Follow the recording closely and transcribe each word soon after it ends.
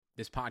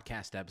This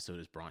podcast episode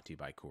is brought to you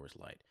by Coors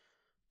Light.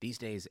 These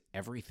days,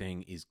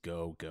 everything is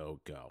go, go,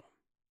 go.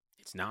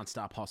 It's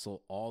nonstop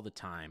hustle all the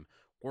time.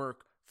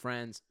 Work,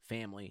 friends,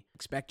 family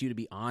expect you to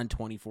be on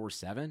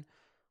 24/7.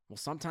 Well,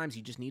 sometimes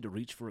you just need to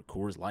reach for a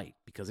Coors Light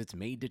because it's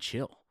made to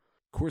chill.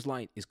 Coors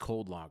Light is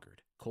cold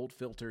lagered, cold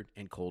filtered,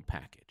 and cold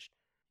packaged.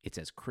 It's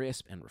as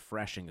crisp and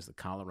refreshing as the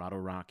Colorado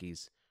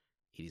Rockies.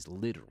 It is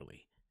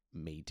literally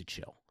made to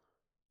chill.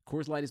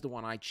 Coors Light is the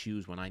one I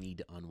choose when I need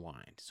to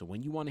unwind. So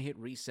when you want to hit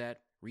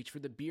reset, reach for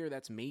the beer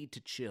that's made to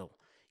chill.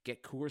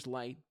 Get Coors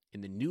Light in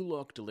the new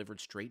look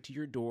delivered straight to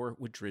your door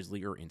with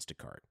Drizzly or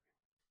Instacart.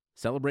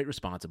 Celebrate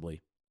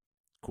responsibly.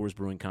 Coors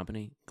Brewing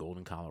Company,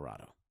 Golden,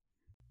 Colorado.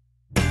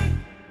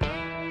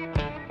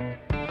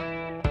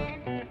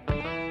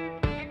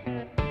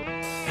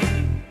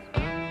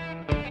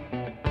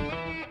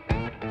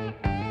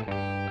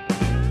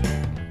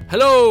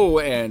 Hello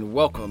and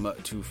welcome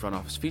to Front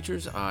Office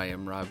Features. I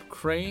am Rob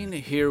Crane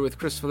here with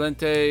Chris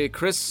Valente.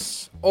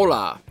 Chris,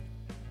 hola.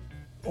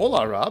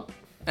 Hola, Rob.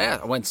 Yeah,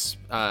 I went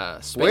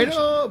Spanish.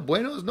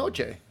 Buenos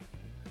noche.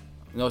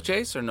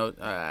 Noches or no?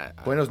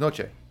 Buenos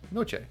noche.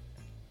 Noche.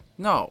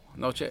 No,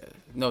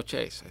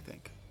 noches, I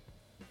think.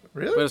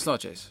 Really? Buenos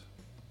noches.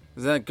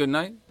 Is that good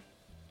night?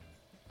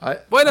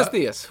 Buenos Buenos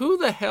dias. Who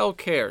the hell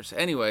cares?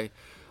 Anyway.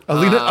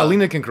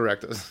 Alina can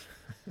correct us.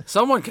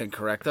 Someone can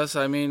correct us.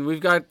 I mean, we've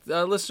got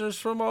listeners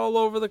from all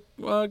over the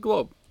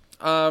globe.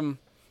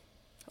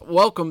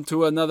 Welcome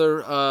to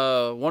another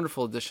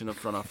wonderful edition of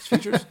Front Office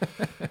Features.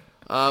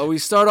 We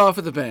start off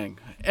with a bang.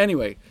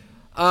 Anyway,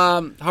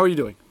 how are you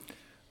doing?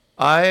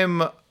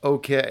 I'm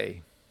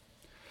okay.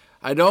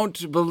 I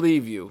don't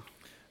believe you.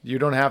 You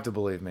don't have to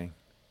believe me.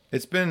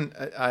 It's been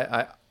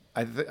I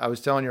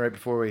was telling you right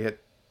before we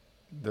hit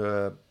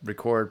the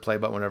record play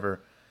button,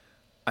 whatever.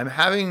 I'm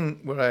having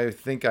what I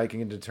think I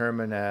can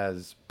determine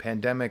as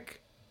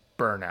pandemic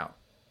burnout.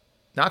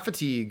 Not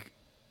fatigue,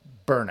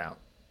 burnout.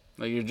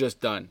 Like you're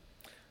just done.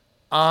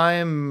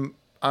 I'm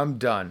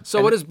done.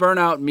 So what does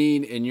burnout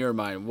mean in your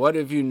mind? What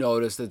have you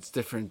noticed that's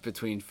different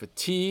between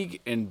fatigue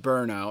and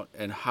burnout,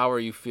 and how are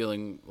you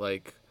feeling?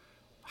 Like,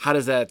 how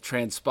does that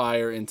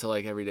transpire into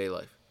like everyday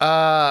life?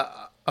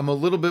 I'm a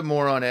little bit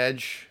more on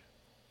edge.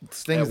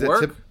 It's things At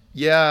work?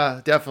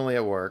 Yeah, definitely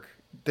at work.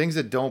 Things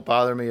that don't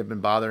bother me have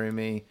been bothering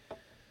me.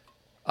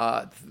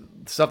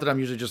 Stuff that I'm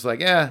usually just like,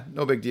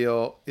 no big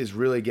deal, is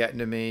really getting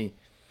to me.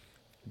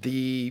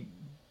 The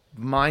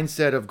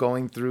mindset of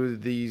going through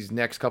these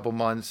next couple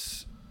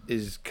months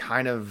is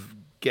kind of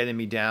getting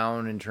me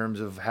down in terms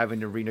of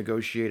having to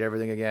renegotiate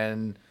everything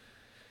again.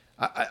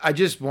 I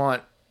just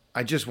want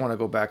to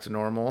go back to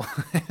normal.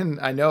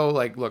 And I know,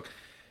 like, look,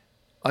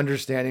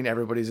 understanding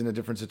everybody's in a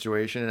different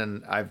situation,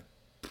 and I've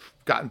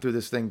gotten through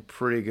this thing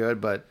pretty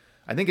good, but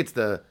I think it's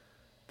the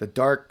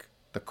dark,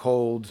 the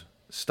cold,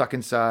 stuck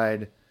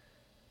inside,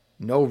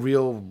 no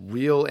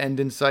real end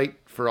in sight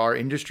for our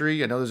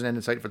industry. I know there's an end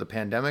in sight for the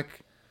pandemic,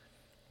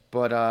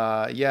 but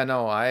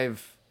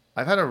I've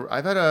had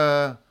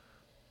a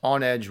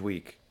on edge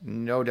week,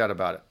 no doubt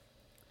about it.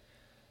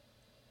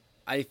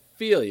 I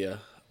feel you.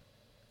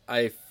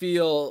 I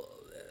feel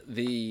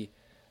the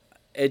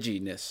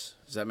edginess.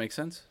 Does that make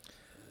sense?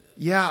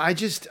 Yeah,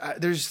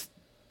 there's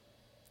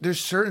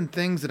certain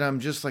things that I'm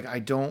just like, I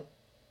don't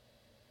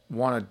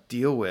want to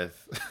deal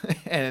with,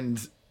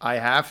 and I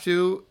have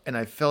to, and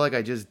I feel like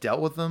I just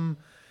dealt with them,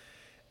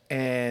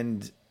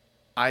 and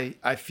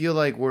I feel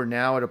like we're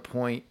now at a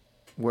point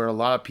where a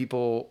lot of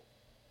people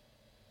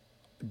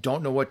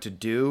don't know what to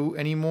do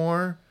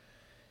anymore.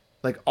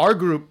 Like, our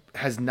group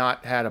has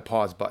not had a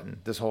pause button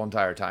this whole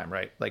entire time,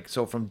 right? Like,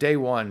 so from day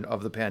one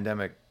of the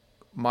pandemic,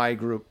 my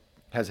group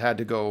has had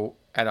to go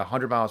at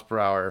 100 miles per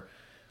hour,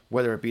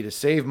 whether it be to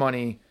save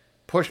money,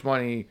 push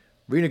money,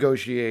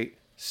 renegotiate,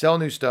 sell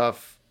new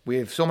stuff. We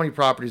have so many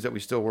properties that we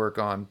still work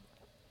on.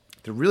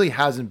 There really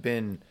hasn't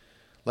been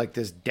like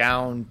this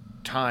down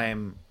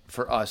time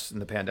for us in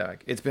the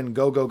pandemic. It's been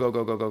go, go, go,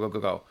 go, go, go, go, go,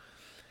 go.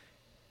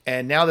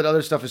 And now that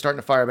other stuff is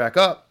starting to fire back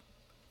up,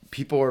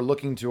 people are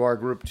looking to our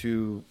group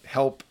to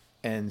help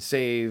and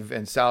save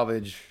and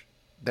salvage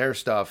their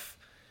stuff.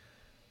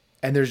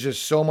 And there's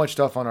just so much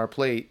stuff on our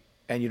plate,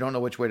 and you don't know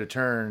which way to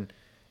turn.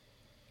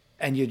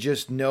 And you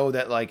just know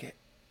that like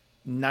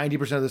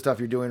 90% of the stuff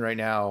you're doing right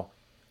now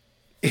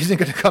isn't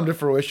going to come to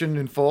fruition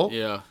in full.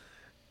 Yeah.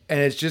 And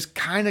it just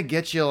kind of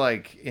gets you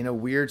like in a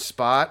weird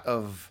spot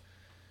of,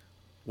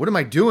 what am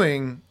I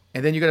doing?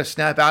 And then you got to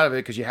snap out of it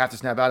because you have to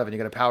snap out of it. And you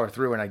got to power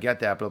through. And I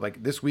get that. But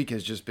like this week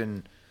has just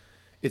been,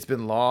 it's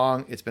been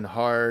long. It's been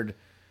hard.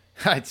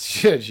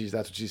 Jeez,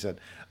 that's what she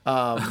said.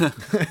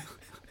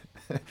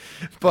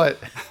 But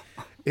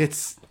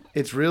it's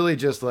really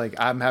just like,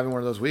 I'm having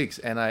one of those weeks,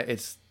 and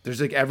there's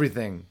like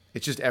everything.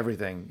 It's just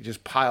everything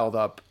just piled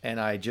up.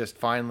 And I just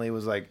finally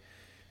was like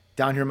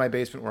down here in my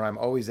basement where I'm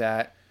always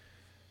at.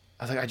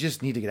 I was like, I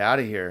just need to get out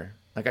of here.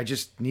 Like, I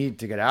just need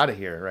to get out of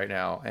here right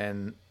now.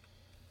 And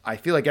I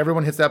feel like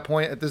everyone hits that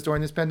point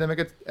during this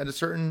pandemic at a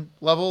certain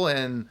level.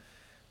 And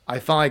I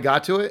finally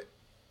got to it.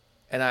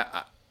 And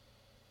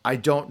I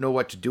don't know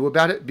what to do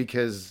about it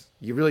because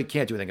you really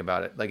can't do anything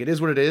about it. Like, it is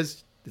what it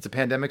is. It's a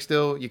pandemic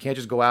still. You can't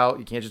just go out.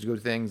 You can't just go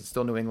to things. It's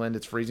still New England.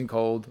 It's freezing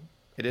cold.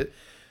 It is.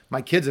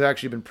 My kids have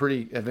actually been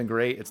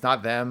great. It's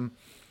not them.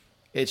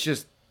 It's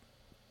just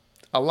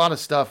a lot of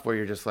stuff where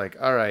you're just like,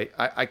 all right,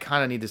 I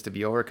kind of need this to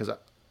be over, because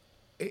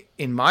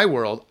in my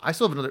world, I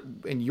still have another.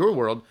 In your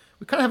world,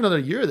 we kind of have another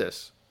year of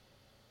this.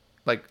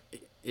 Like,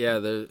 yeah,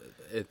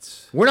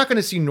 we're not going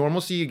to see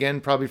normalcy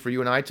again, probably for you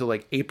and I, till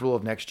like April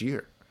of next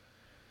year.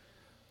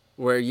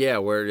 Where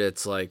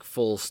it's like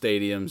full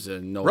stadiums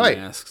and no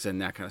masks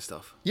and that kind of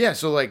stuff. Yeah,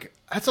 so like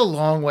that's a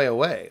long way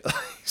away.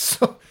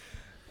 So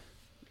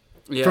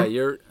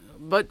yeah,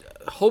 but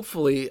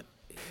hopefully,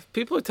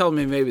 people are telling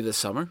me maybe this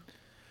summer.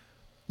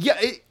 Yeah,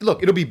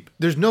 it'll be.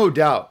 There's no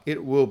doubt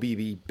it will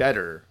be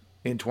better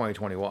in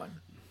 2021.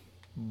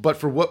 But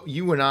for what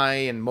you and I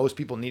and most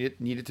people need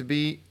it to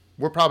be,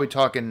 we're probably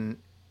talking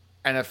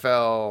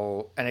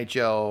NFL,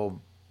 NHL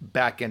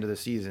back end of the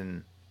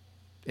season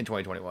in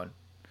 2021.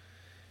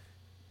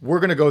 We're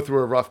going to go through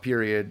a rough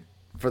period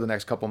for the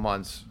next couple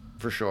months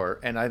for sure.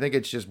 And I think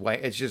it's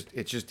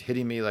just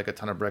hitting me like a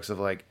ton of bricks of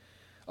like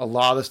a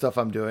lot of the stuff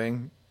I'm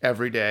doing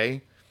every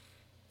day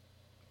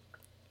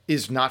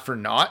is not for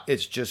naught.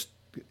 It's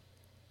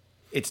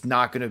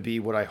not going to be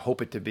what I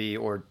hope it to be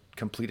or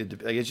completed to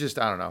be. Like, it's just,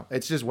 I don't know.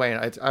 It's just weighing.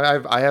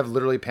 I have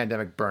literally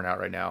pandemic burnout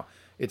right now.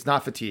 It's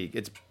not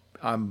fatigue.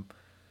 I'm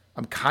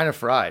kind of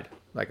fried.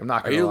 Like, I'm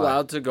not going to lie. Are you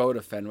allowed to go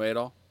to Fenway at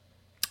all?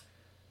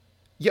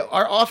 Yeah,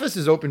 our office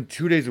is open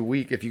 2 days a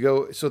week. If you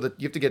go, so that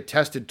you have to get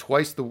tested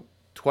twice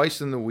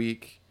in the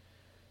week.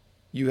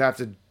 You have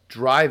to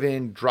drive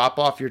in, drop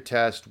off your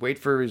test, wait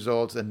for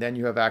results, and then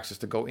you have access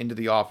to go into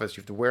the office.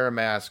 You have to wear a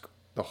mask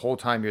the whole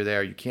time you're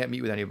there. You can't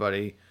meet with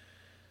anybody.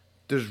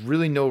 There's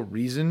really no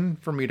reason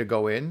for me to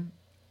go in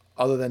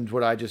other than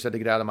what I just said, to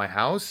get out of my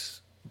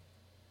house.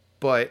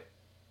 But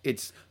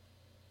it's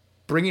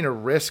bringing a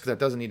risk that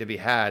doesn't need to be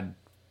had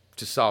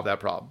to solve that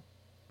problem.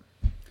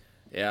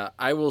 Yeah,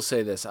 I will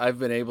say this. I've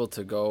been able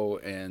to go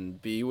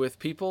and be with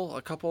people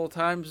a couple of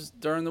times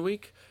during the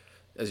week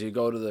as you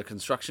go to the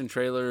construction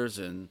trailers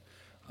and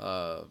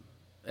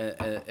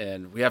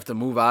we have to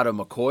move out of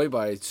McCoy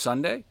by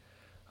Sunday.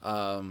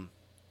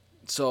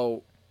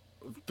 So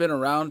been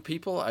around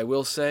people. I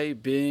will say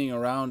being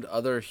around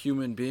other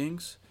human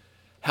beings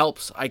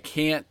helps. I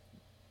can't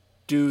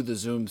do the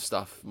Zoom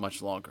stuff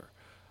much longer.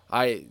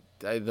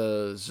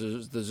 The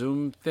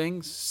Zoom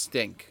things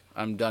stink.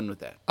 I'm done with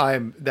that. I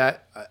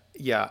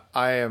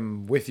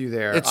am with you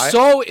there. It's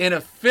so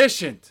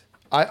inefficient.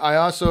 I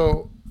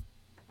also.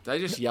 Did I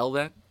just yell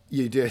that?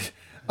 You did.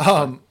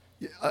 I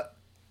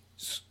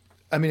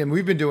mean,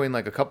 we've been doing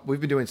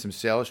we've been doing some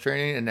sales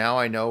training, and now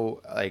I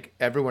know like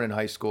everyone in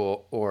high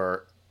school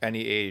or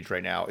any age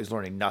right now is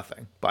learning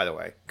nothing, by the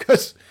way,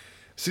 because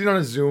sitting on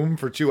a Zoom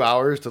for 2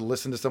 hours to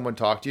listen to someone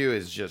talk to you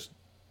is just,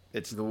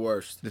 it's the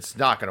worst. It's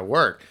not going to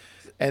work.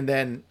 And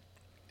then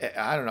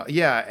I don't know.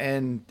 Yeah.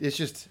 And it's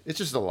just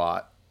a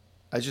lot.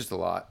 It's just a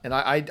lot. And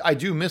I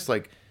do miss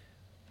like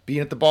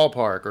being at the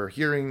ballpark or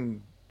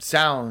hearing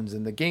sounds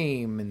in the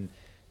game and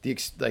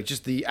just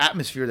the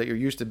atmosphere that you're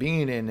used to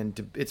being in.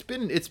 And it's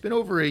been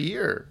over a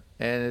year,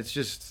 and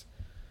it's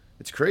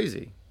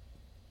crazy.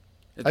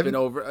 It's been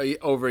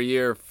over a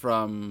year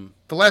from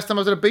the last time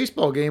I was at a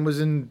baseball game was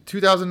in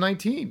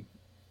 2019.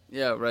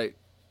 Yeah, right.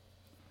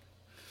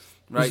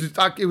 Right.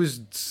 It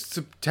was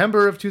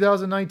September of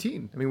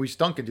 2019. I mean, we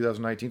stunk in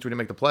 2019, so we didn't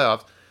make the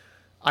playoffs.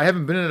 I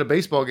haven't been at a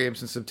baseball game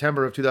since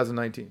September of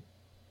 2019.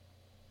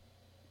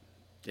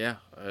 Yeah,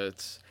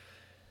 it's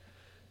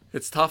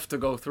tough to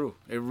go through.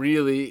 It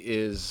really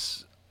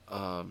is.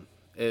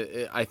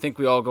 I think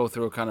we all go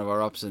through kind of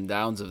our ups and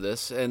downs of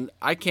this, and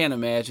I can't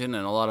imagine,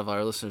 and a lot of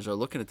our listeners are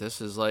looking at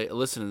this, is like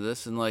listening to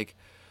this and like,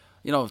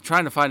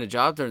 trying to find a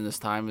job during this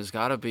time has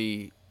got to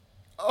be.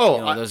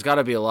 There's got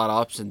to be a lot of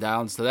ups and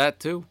downs to that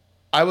too.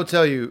 I will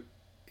tell you,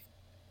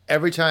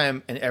 every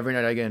time and every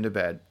night I get into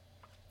bed,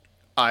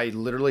 I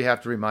literally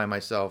have to remind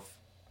myself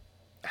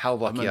how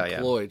lucky I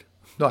am.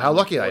 No, how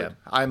lucky I am.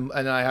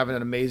 And I have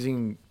an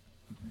amazing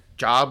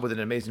job with an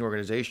amazing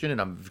organization, and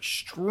I'm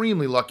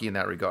extremely lucky in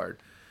that regard.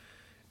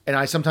 And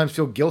I sometimes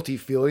feel guilty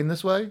feeling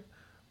this way,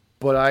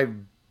 but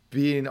I'm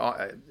being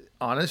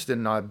honest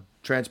and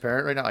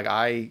transparent right now. Like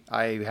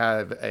I've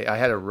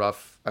had a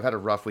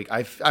rough week.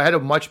 I had a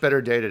much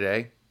better day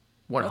today,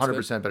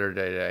 100% better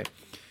day today.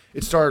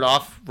 It started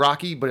off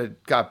rocky, but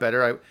it got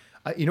better.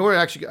 Where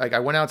actually, like I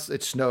went out.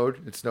 It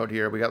snowed. It snowed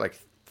here. We got like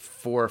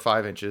 4 or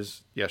 5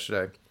 inches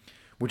yesterday,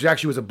 which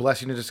actually was a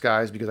blessing in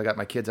disguise because I got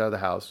my kids out of the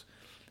house.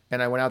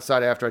 And I went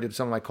outside after I did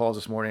some of my calls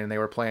this morning, and they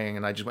were playing,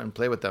 and I just went and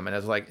played with them. And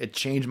it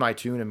changed my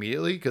tune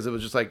immediately because it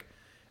was just like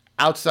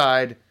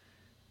outside,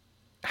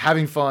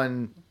 having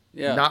fun,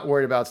 not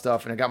worried about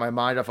stuff, and I got my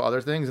mind off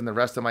other things. And the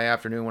rest of my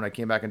afternoon, when I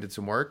came back and did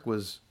some work,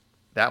 was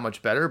that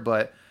much better.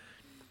 But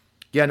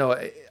yeah, no,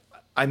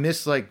 I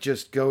miss like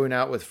just going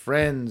out with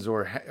friends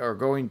or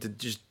going to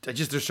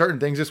there's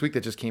certain things this week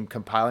that just came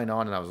compiling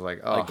on, and I was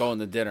like, oh, Like going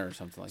to dinner or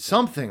something like that.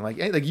 something like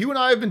you and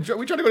I have been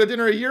we tried to go to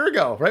dinner a year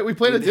ago, right? We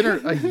planned a dinner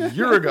a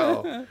year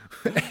ago,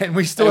 and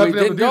we still haven't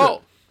been able to do go.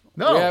 that.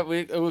 No,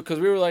 Yeah, because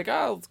we were like,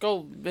 let's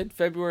go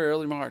mid-February,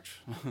 early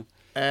March.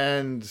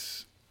 and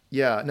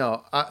yeah,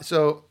 no.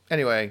 So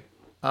anyway,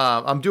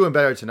 I'm doing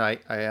better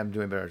tonight. I am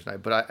doing better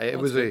tonight, but it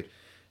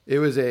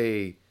was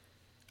a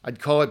I'd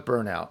call it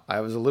burnout. I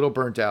was a little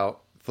burnt out.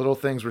 Little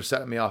things were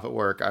setting me off at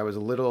work. I was a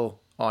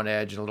little on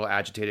edge and a little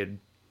agitated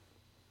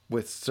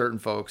with certain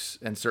folks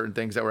and certain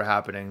things that were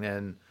happening.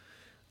 And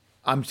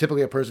I'm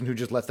typically a person who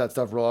just lets that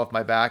stuff roll off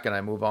my back and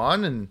I move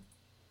on. And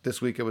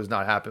this week it was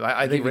not happening.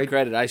 I think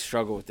credit. I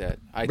struggle with that.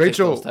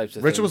 Rachel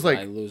Rachel was like,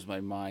 I lose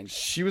my mind.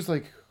 She was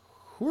like,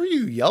 "Who are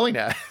you yelling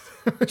at?"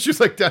 She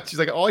was like,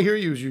 "All I hear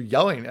you is you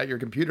yelling at your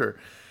computer."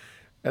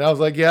 And I was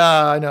like,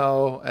 "Yeah, I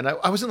know." And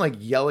I wasn't like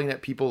yelling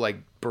at people, like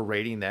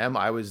berating them.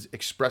 I was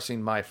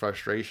expressing my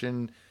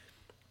frustration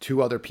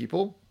to other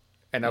people,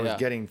 and I was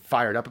getting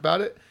fired up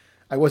about it.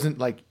 I wasn't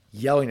like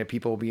yelling at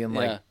people, being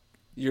like,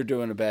 "You're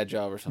doing a bad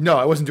job" or something. No,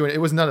 I wasn't doing it. It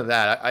was none of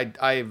that.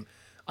 I've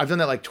done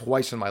that like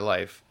twice in my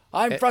life.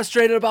 I'm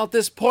frustrated about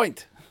this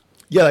point.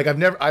 Yeah, like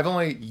I've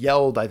only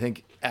yelled, I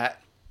think,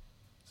 at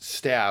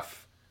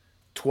staff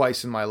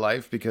twice in my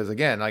life because,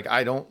 again, like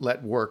I don't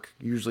let work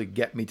usually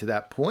get me to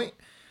that point.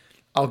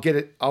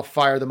 I'll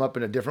fire them up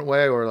in a different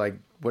way or like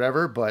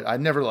whatever, but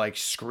I'm never like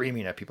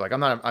screaming at people. Like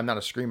I'm not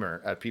a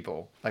screamer at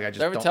people. Like I just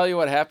Did I ever tell you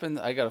what happened?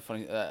 I got a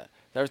funny. Did I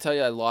ever tell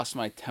you I lost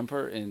my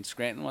temper in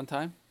Scranton one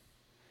time?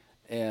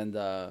 And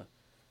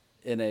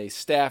in a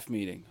staff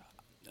meeting,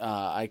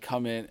 I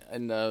come in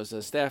and it was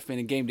a staff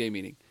meeting, game day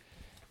meeting,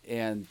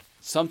 and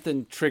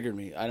something triggered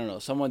me. I don't know.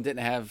 Someone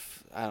didn't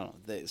have. I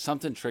don't know.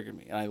 Something triggered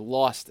me, and I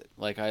lost it.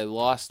 Like I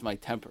lost my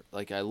temper.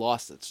 Like I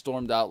lost it.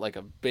 Stormed out like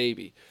a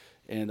baby,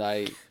 and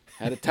I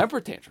had a temper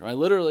tantrum. I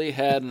literally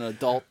had an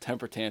adult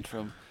temper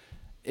tantrum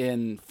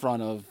in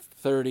front of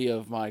 30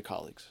 of my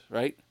colleagues.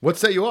 Right? What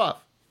set you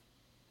off?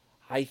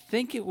 I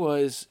think it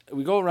was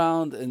we go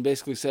around and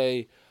basically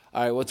say,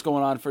 all right, what's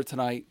going on for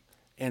tonight,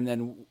 and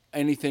then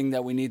anything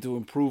that we need to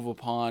improve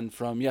upon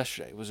from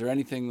yesterday. Was there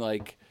anything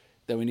like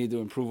that we need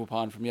to improve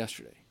upon from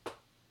yesterday?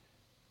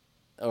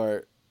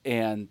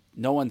 And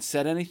no one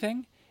said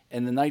anything,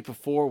 and the night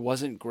before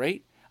wasn't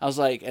great. I was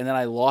like, and then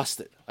I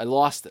lost it.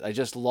 I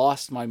just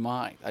lost my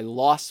mind.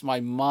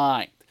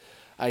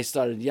 I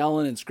started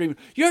yelling and screaming,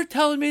 "You're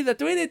telling me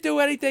that we didn't do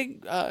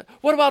anything?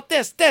 What about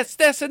this,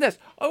 and this?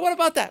 Oh, what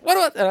about that? What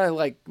about?" And I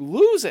like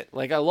lose it.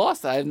 Like I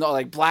lost it. I have no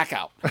like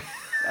blackout.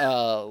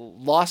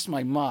 Lost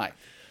my mind.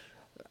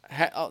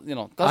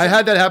 I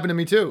had that happen to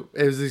me too.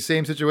 It was the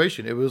same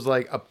situation. It was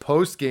like a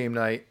post-game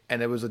night,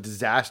 and it was a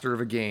disaster of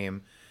a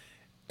game,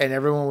 and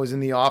everyone was in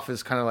the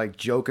office kind of like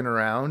joking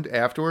around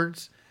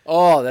afterwards.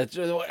 Oh,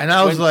 and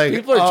I was like,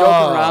 people are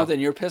joking around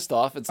and you're pissed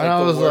off. It's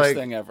like the worst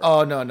thing ever.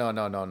 Oh no.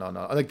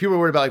 Like people were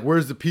worried about like,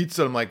 where's the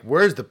pizza? I'm like,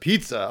 where's the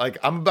pizza? Like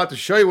I'm about to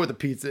show you what the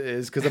pizza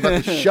is because I'm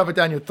about to shove it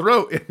down your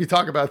throat if you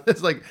talk about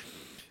this. Like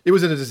it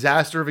was a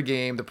disaster of a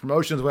game. The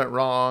promotions went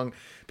wrong.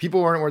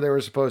 People weren't where they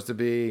were supposed to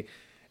be.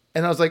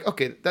 And I was like,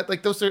 okay, that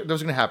like those are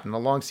going to happen in a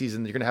long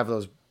season. You're going to have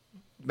those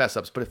mess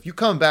ups. But if you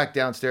come back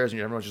downstairs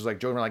and everyone's just like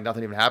joking around like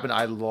nothing even happened,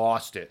 I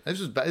lost it. This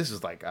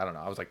is like, I don't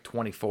know. I was like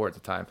 24 at the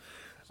time.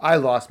 I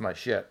lost my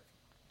shit.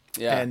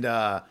 Yeah. And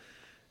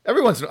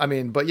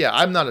but yeah,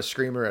 I'm not a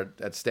screamer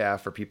at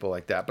staff or people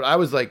like that. But I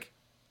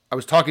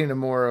was talking to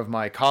more of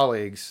my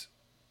colleagues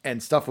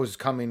and stuff was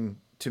coming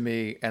to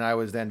me and I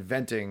was then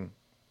venting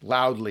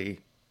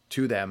loudly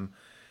to them.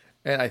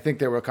 And I think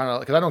they were kind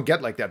of, because I don't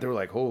get like that. They were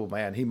like, "Oh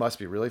man, he must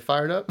be really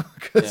fired up."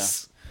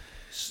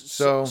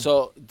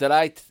 So did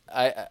I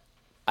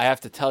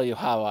have to tell you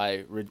how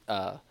I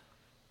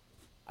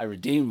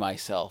redeemed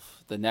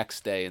myself the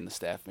next day in the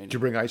staff meeting. Did you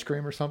bring ice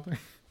cream or something?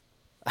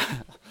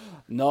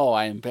 No,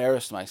 I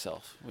embarrassed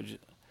myself.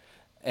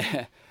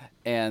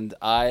 And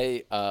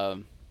I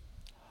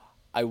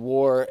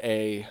wore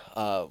a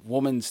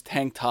woman's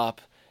tank top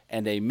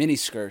and a mini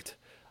skirt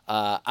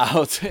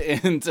out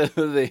into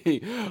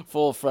the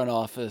full front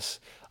office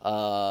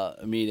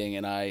meeting,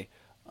 and I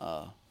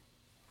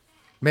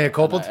mea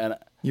culpa.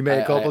 You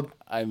mea culpa.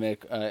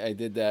 I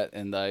did that,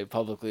 and I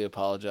publicly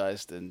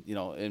apologized, and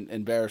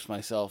embarrassed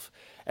myself.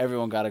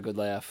 Everyone got a good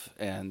laugh,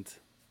 and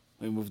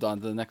we moved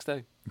on to the next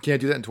day. You can't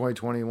do that in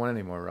 2021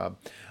 anymore, Rob.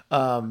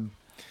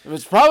 It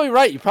was probably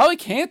right. You probably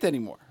can't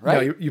anymore,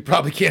 right? No, you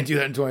probably can't do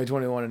that in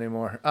 2021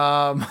 anymore.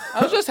 I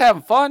was just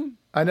having fun.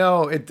 I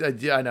know it.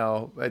 I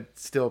know. I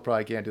still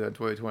probably can't do that in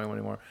 2021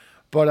 anymore.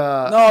 But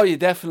no, you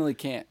definitely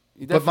can't.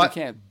 You definitely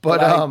can't.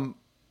 But I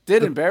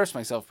did embarrass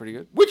myself pretty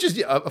good. Which is,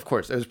 of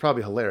course, it was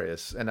probably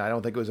hilarious, and I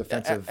don't think it was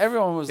offensive.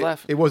 Everyone was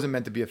laughing. It wasn't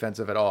meant to be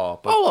offensive at all.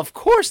 But, oh, of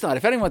course not.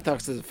 If anyone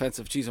thinks it's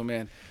offensive, geez, oh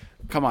man,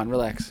 come on,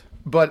 relax.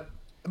 But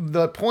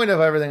the point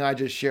of everything I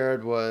just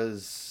shared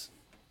was,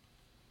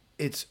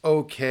 it's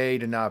okay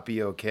to not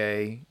be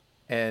okay,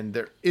 and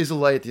there is a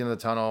light at the end of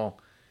the tunnel.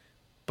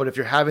 But if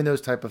you're having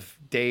those type of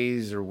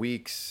days or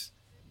weeks,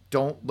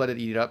 don't let it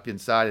eat it up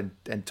inside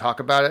and talk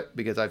about it,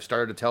 because I've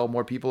started to tell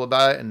more people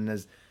about it. And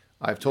as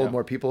I've told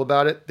more people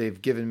about it,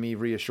 they've given me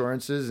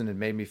reassurances and it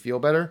made me feel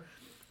better.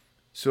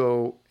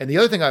 So, and the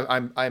other thing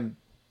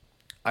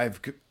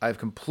I've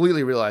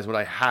completely realized what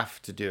I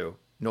have to do,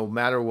 no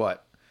matter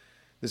what.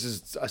 This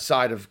is a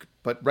side of,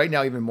 but right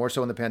now, even more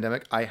so in the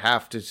pandemic, I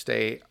have to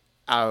stay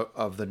out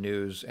of the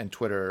news and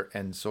Twitter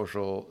and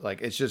social.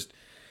 Like, it's just,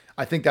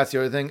 I think that's the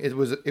other thing. It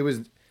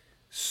was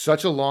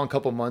such a long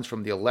couple months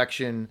from the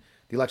election.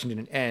 The election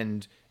didn't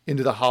end,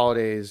 into the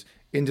holidays,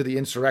 into the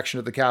insurrection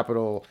at the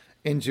Capitol,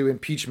 into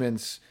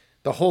impeachments.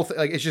 The whole thing,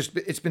 like,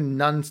 it's been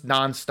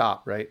nonstop,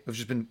 right? It's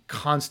just been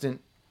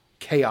constant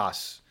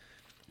chaos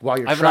while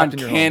you're trapped in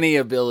your home. I have an uncanny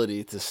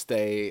ability to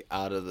stay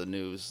out of the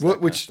news,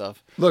 which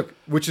stuff. Look,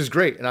 which is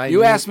great. And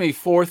you asked me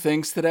 4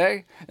 things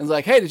today, and it's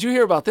like, hey, did you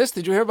hear about this?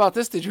 Did you hear about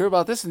this? Did you hear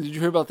about this? And did you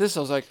hear about this? I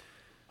was like,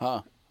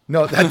 huh.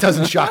 No, that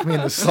doesn't shock me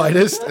in the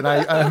slightest. And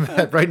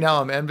I'm right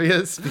now I'm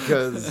envious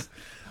because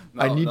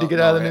I need to get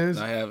out of the news.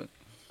 I haven't.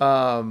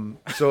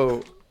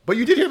 So, but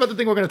you did hear about the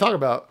thing we're going to talk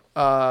about.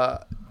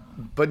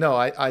 But no,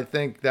 I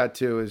think that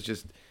too is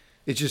just,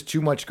 it's just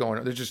too much going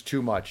on. There's just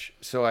too much.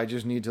 So I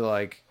just need to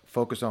like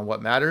focus on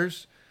what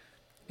matters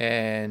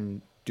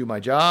and do my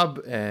job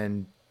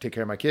and take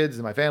care of my kids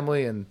and my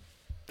family. And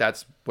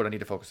that's what I need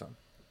to focus on.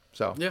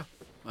 So, yeah.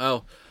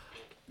 Well,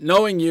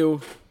 knowing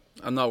you,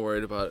 I'm not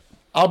worried about it.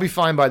 I'll be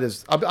fine by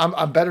this.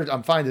 I'm better.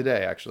 I'm fine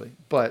today, actually.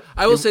 But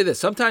I will say this: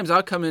 sometimes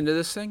I'll come into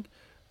this thing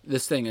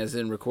as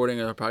in recording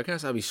a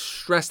podcast, I'll be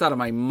stressed out of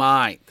my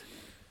mind,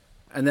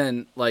 and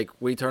then like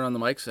we turn on the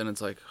mics, and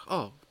it's like,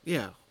 oh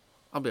yeah,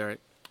 I'll be all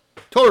right.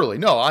 Totally.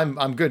 No,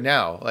 I'm good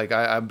now. Like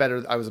I'm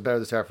better. I was better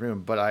this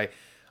afternoon, but I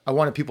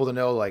wanted people to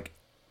know like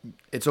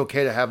it's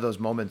okay to have those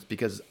moments,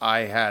 because I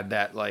had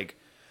that like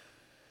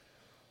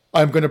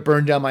I'm going to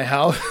burn down my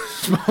house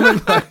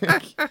moment.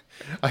 Like,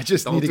 I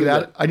just need to get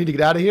out. I need to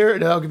get out of here,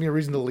 and that'll give me a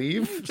reason to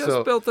leave. You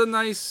just built a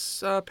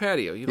nice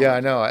patio. Yeah,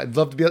 I know. I'd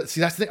love to be able to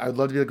see. That's the thing. I'd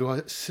love to be able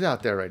to go sit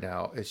out there right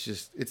now. It's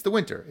just, it's the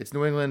winter. It's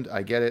New England.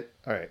 I get it.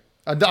 All right,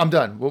 I'm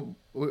done. All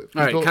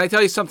right. Can I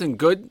tell you something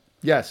good?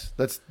 Yes.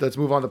 Let's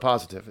move on to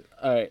positive.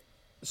 All right.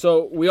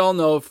 So we all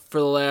know for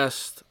the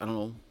last, I don't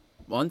know,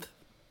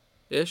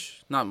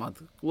 month-ish, not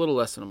month, a little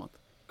less than a month,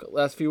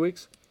 last few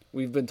weeks,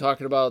 we've been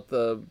talking about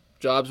the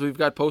jobs we've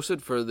got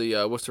posted for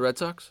the Worcester Red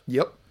Sox.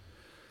 Yep.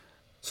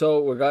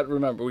 So we got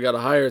to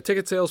hire a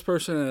ticket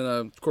salesperson and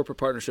a corporate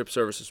partnership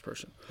services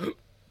person.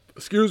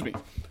 Excuse me.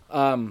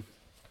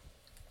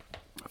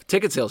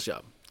 Ticket sales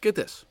job. Get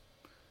this.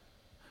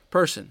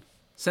 Person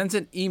sends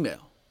an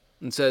email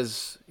and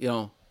says,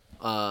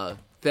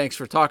 thanks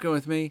for talking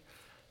with me.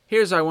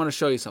 I want to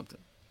show you something.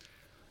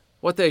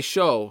 What they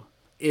show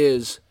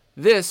is,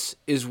 this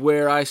is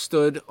where I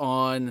stood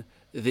on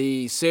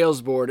the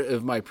sales board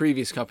of my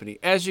previous company.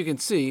 As you can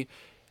see,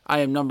 I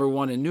am number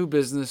 1 in new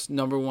business,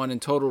 number 1 in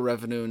total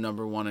revenue,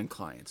 number 1 in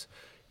clients.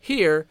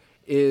 Here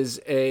is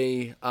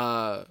a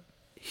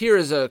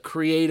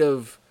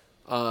creative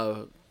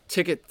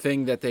ticket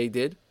thing that they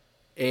did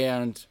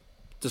and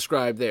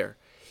described there.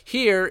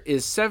 Here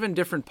is 7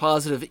 different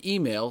positive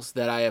emails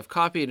that I have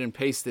copied and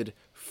pasted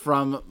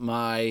from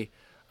my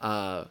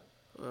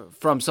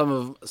from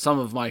some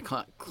of my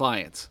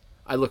clients.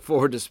 I look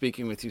forward to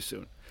speaking with you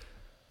soon.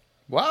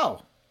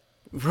 Wow.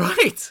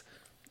 Right.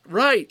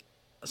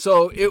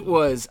 So it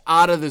was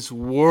out of this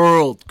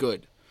world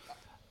good.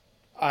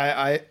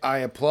 I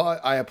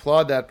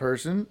applaud that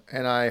person,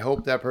 and I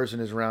hope that person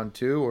is round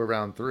 2 or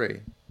round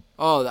 3.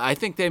 Oh, I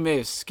think they may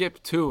have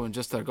skipped 2 and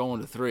just are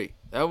going to 3.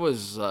 That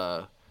was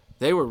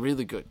they were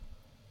really good.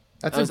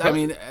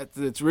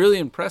 It's really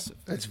impressive.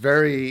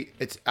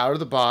 It's out of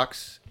the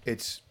box.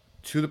 It's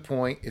to the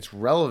point. It's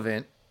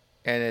relevant,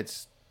 and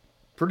it's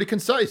pretty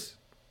concise.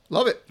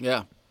 Love it.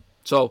 Yeah.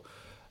 So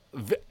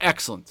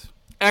excellent.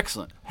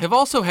 Have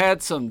also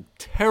had some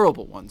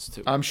terrible ones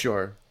too. I'm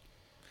sure.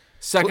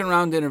 Second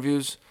round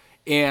interviews,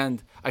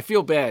 and I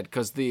feel bad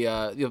because they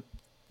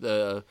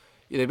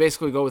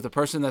basically go with the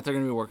person that they're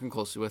going to be working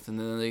closely with, and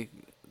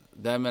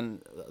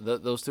then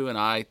those two and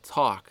I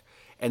talk,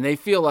 and they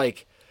feel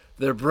like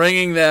they're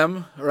bringing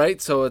them,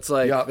 right? So it's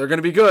like they're going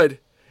to be good,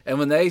 and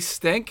when they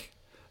stink,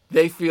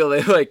 they feel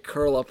they like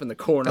curl up in the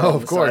corner.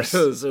 Of course.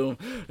 Of the Zoom.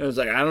 And it was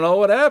like, I don't know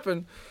what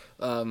happened,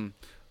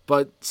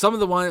 but some of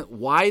the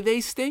why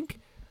they stink,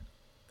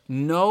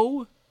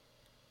 no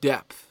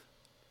depth.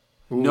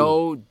 Ooh.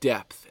 No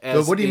depth.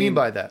 So what do you mean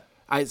by that?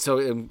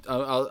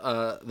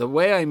 The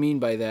way I mean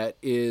by that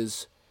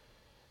is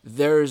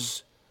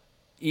there's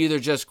either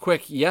just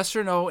quick yes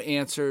or no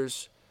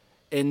answers,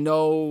 and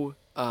no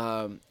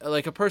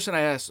like a person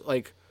I asked,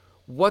 like,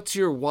 what's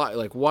your why?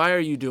 Like, why are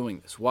you doing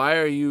this? Why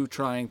are you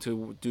trying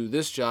to do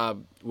this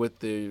job with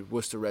the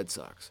Worcester Red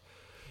Sox?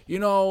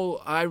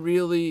 I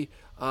really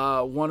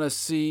want to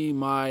see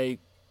my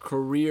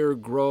career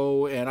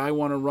grow, and I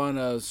want to run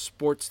a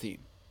sports team.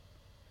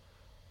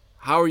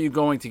 How are you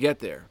going to get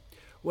there?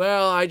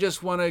 Well, I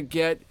just want to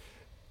get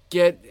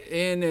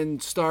in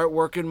and start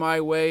working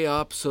my way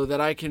up so that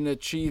I can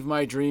achieve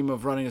my dream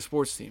of running a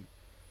sports team.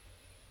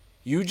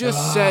 You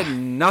just said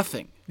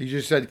nothing. You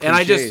just said cliches. And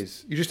I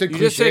just, you just said you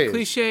cliches. just said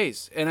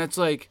cliches. And it's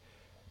like,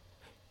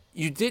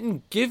 you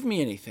didn't give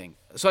me anything.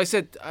 So I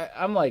said,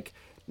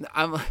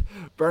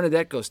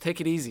 Bernadette goes, take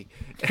it easy.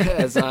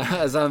 As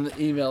I'm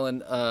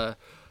emailing,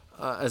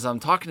 as I'm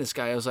talking to this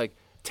guy, I was like,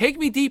 take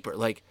me deeper.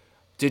 like,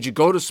 did you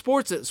go to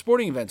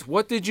sporting events?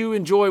 What did you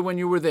enjoy when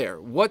you were there?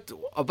 What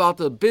about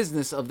the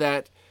business of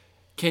that?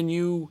 Can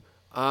you,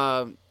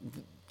 what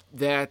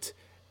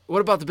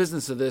about the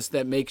business of this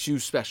that makes you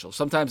special?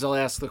 Sometimes I'll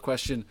ask the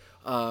question,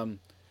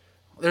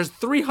 there's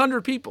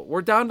 300 people.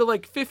 We're down to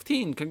like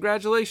 15.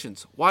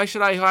 Congratulations. Why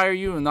should I hire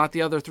you and not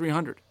the other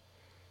 300?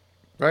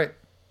 Right.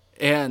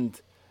 And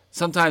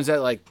sometimes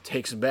that like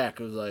takes them back.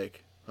 It was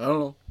like, I don't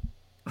know.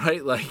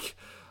 Right? Like,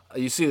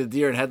 you see the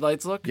deer in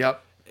headlights look?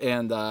 Yep.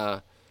 And,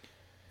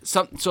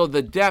 so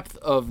the depth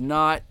of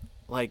not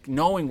like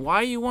knowing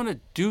why you want to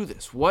do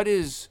this. What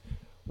is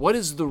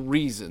the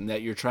reason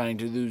that you're trying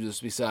to do this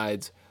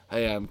besides,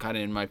 hey, I'm kind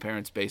of in my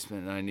parents'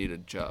 basement and I need a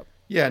job?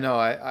 Yeah, no,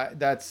 I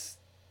that's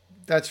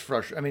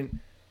frustrating. I mean,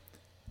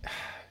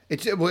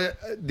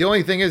 the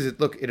only thing is,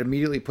 it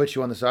immediately puts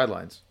you on the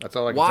sidelines. That's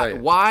all I can tell you.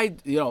 Why,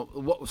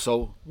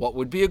 so what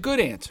would be a good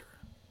answer?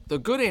 The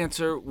good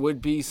answer would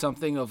be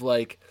something of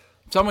like,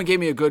 someone gave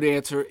me a good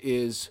answer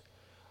is,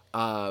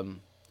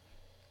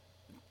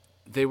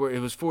 it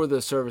was for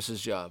the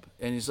services job.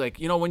 And he's like,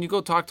 when you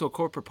go talk to a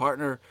corporate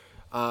partner,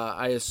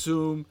 I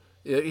assume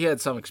he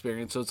had some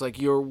experience. So it's like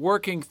you're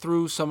working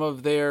through some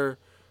of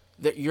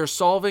you're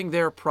solving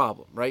their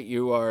problem, right?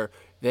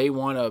 They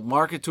want to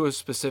market to a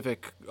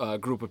specific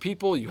group of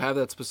people. You have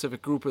that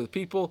specific group of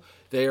people.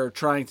 They are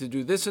trying to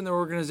do this in their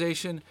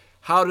organization.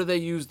 How do they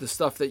use the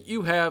stuff that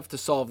you have to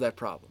solve that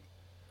problem?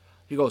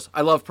 He goes,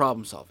 I love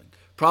problem solving.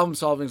 Problem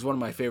solving is one of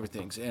my favorite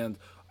things. And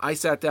I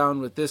sat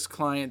down with this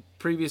client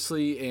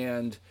previously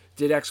and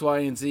did X, Y,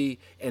 and Z,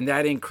 and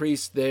that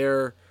increased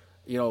their,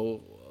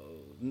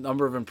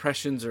 number of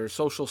impressions or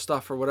social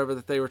stuff or whatever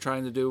that they were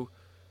trying to do,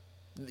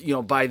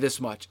 by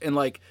this much. And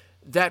like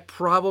that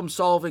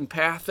problem-solving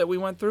path that we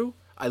went through,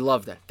 I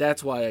love that.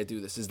 That's why I do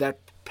this. Is that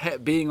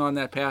being on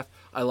that path?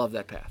 I love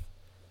that path.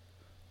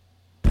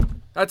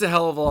 That's a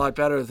hell of a lot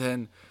better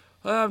than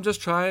I'm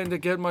just trying to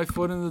get my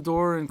foot in the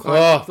door and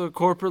climb up the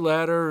corporate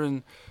ladder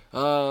and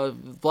blah,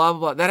 blah,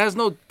 blah. That has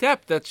no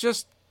depth. That's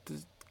just,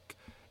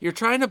 you're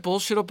trying to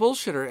bullshit a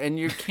bullshitter, and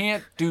you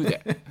can't do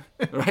that,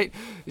 right?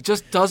 It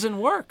just doesn't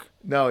work.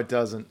 No, it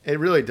doesn't. It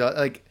really does.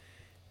 Like,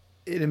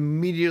 it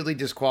immediately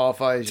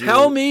disqualifies you.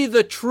 Tell me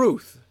the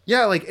truth.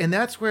 Yeah, and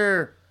that's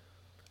where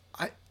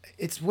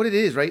it's what it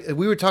is, right?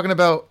 We were talking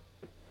about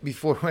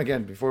before we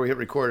hit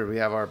record, we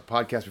have our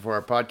podcast before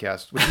our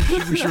podcast,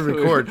 which we should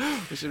record.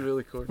 We should really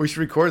record. We should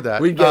record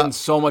that. We'd get in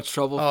so much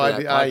trouble for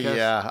that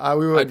podcast.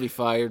 We would. I'd be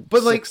fired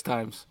 6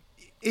 times.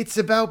 It's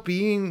about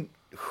being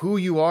who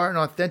you are and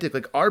authentic.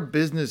 Like our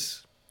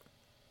business,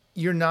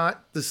 you're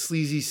not the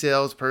sleazy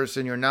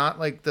salesperson. You're not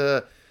like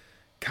the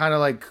kind of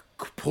like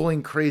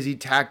pulling crazy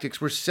tactics.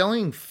 We're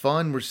selling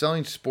fun. We're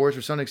selling sports.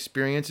 We're selling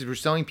experiences. We're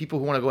selling people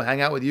who want to go hang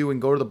out with you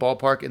and go to the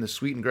ballpark in the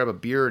suite and grab a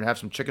beer and have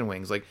some chicken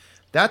wings. Like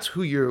that's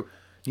who you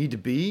need to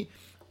be.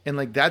 And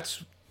like,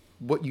 that's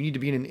what you need to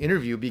be in an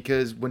interview,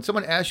 because when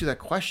someone asks you that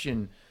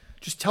question,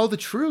 just tell the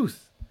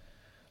truth.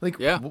 Like,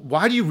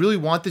 why do you really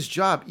want this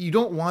job? You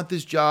don't want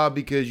this job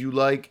because you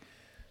like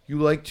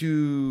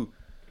to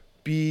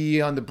be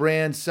on the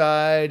brand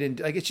side, and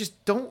like, it's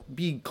just, don't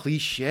be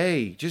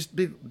cliche. Just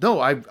be,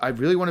 no, I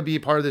really want to be a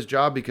part of this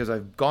job because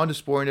I've gone to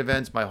sporting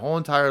events my whole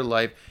entire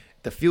life.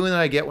 The feeling that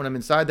I get when I'm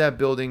inside that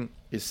building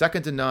is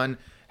second to none.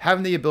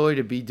 Having the ability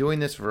to be doing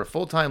this for a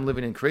full-time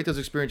living and create those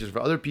experiences for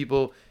other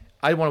people.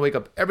 I want to wake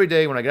up every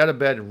day when I get out of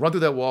bed and run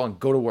through that wall and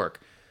go to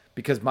work,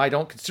 because I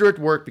don't consider it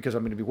work, because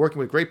I'm going to be working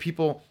with great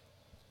people,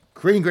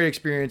 creating great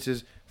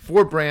experiences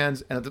for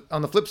brands. And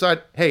on the flip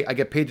side, hey, I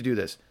get paid to do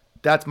this.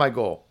 That's my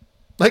goal.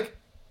 Like,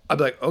 I'd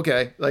be like,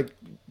 okay, like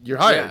you're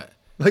hired. Yeah.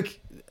 Like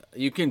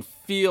you can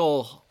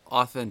feel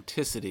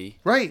authenticity,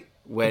 right,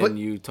 when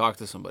you talk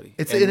to somebody.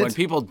 And when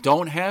people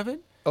don't have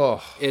it,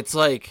 it's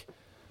like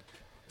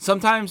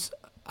sometimes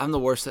I'm the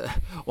worst.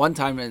 One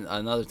time and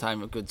another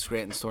time, a good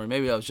Scranton story.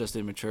 Maybe I was just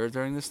immature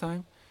during this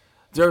time.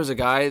 There was a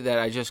guy that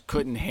I just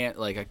couldn't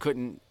I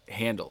couldn't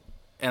handle,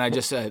 and I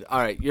just said, "All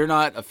right, you're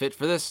not a fit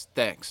for this.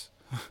 Thanks."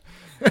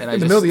 And I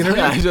in the middle of the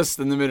interview?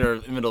 In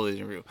the middle of the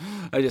interview,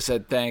 I just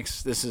said,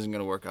 "Thanks. This isn't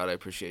going to work out. I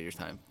appreciate your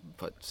time,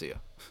 but see ya."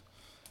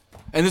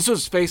 And this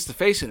was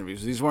face-to-face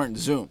interviews. These weren't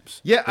Zooms.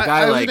 Yeah,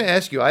 I was going to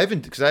ask you.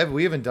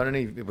 We haven't done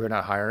any. We're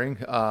not hiring.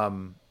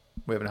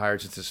 We haven't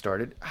hired since it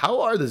started.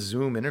 How are the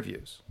Zoom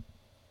interviews?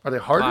 Are they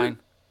harder?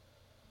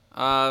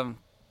 Fine.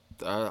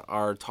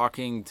 Are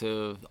talking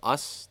to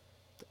us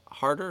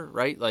harder,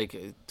 right? Like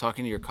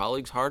talking to your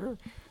colleagues harder?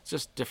 It's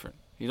just different.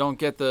 You don't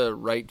get the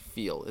right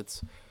feel.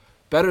 It's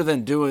better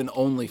than doing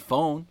only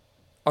phone.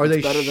 Are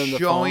they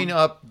showing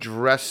up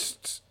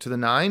dressed to the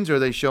nines, or are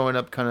they showing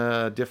up kind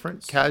of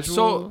different,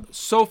 casual?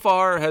 So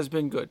far has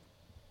been good.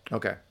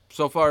 Okay.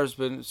 So far has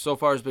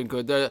been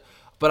good.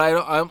 But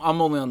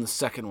I'm only on the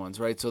second ones,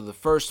 right? So the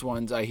first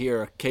ones I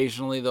hear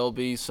occasionally there'll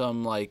be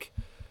some like,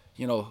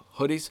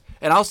 hoodies,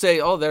 and I'll say,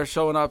 oh, they're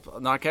showing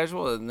up not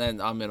casual, and then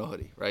I'm in a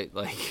hoodie, right?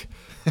 Like,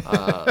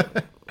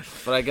 but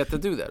I get to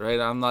do that, right?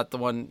 I'm not the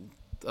one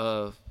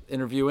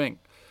interviewing.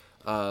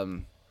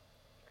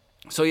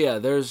 So yeah,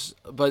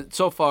 but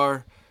so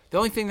far the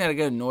only thing that I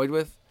get annoyed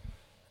with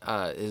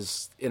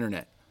is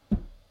internet.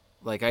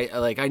 Like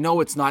I know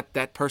it's not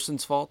that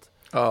person's fault.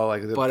 Oh,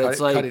 like it's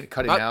like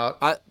cutting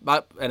out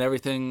and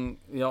everything.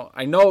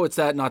 I know it's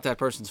not that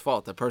person's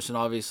fault. The person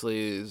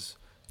obviously is.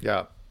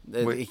 Yeah.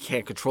 He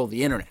can't control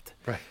the internet.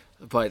 Right.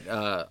 But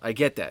I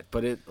get that.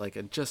 But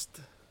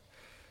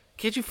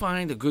can't you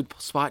find a good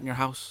spot in your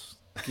house?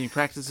 Can you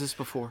practice this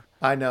before?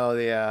 I know.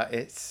 Yeah.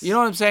 It's. You know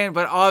what I'm saying?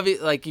 But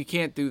obviously, you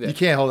can't do that. You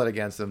can't hold it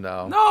against them,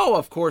 no. No,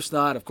 of course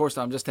not. Of course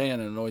not. I'm just saying it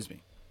annoys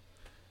me.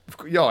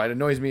 Yo, it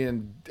annoys me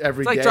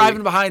every day. It's like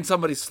driving behind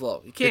somebody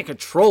slow. You can't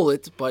control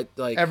it, but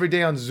like every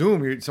day on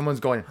Zoom, someone's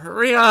going,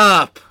 "Hurry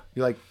up!"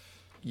 You're like,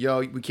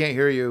 "Yo, we can't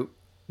hear you.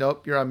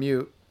 Nope, you're on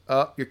mute.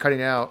 You're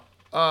cutting out.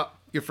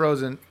 You're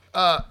frozen.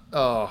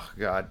 Oh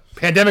God,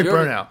 pandemic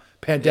burnout.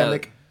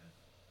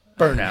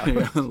 Burnout.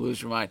 You're gonna lose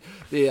your mind.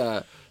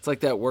 It's like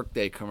that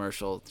Workday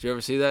commercial. Did you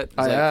ever see that?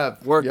 I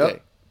have.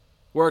 Workday,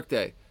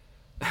 Workday,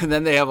 and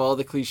then they have all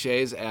the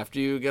cliches after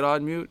you get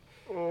on mute.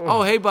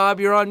 Oh, hey Bob,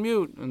 you're on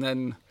mute, and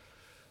then.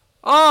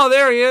 Oh,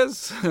 there he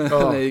is.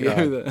 Oh,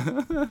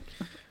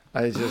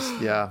 I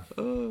just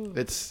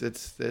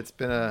it's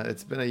been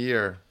a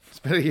year. It's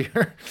been a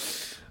year.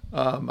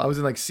 I was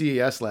in like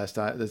CES last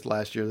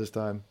year.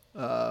 Having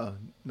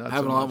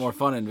a lot more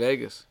fun in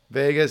Vegas.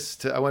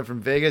 I went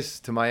from Vegas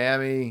to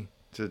Miami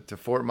to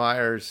Fort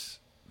Myers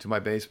to my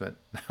basement.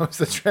 That was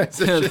the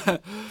transition.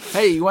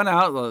 Hey, you went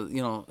out, in a blaze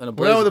went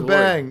out with of a glory.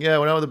 bang. Yeah,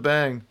 went out with a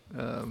bang.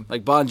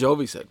 Like Bon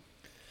Jovi said.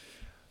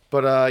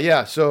 But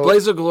yeah, so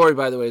Blaze of Glory,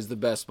 by the way, is the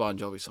best Bon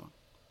Jovi song.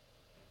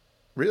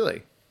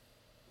 Really?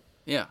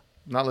 Yeah.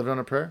 Not Living on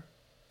a Prayer?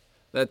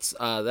 That's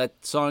that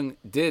song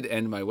did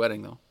end my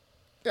wedding though.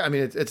 Yeah, I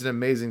mean it's an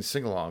amazing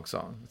sing-along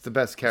song. It's the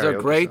best karaoke. It's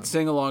a great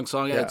sing-along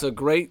song. Yeah. It's a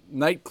great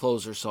night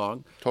closer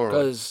song. Totally.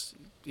 Because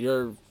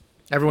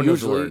everyone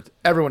knows the words.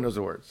 Everyone knows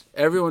the words.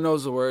 Everyone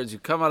knows the words. You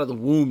come out of the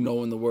womb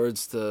knowing the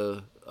words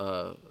to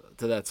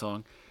that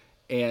song,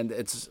 and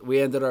we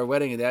ended our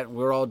wedding at that. And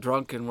we're all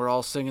drunk and we're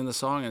all singing the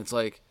song, and it's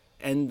like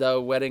end the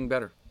wedding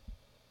better.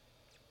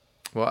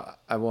 Well,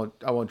 I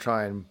won't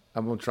try and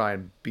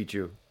beat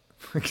you.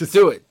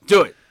 Do it.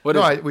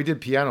 We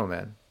did Piano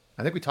Man.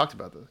 I think we talked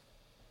about this.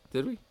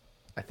 Did we?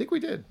 I think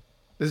we did.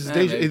 This is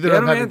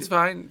Piano Man's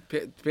fine.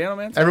 Piano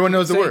Man's fine. Everyone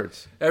knows the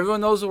words.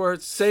 Everyone knows the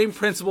words. Same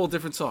principle,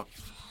 different song.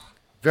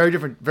 Very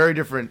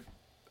different.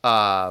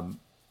 I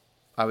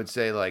would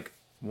say like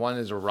one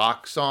is a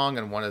rock song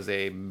and one is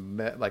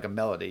like a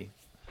melody.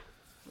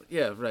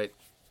 Yeah, right.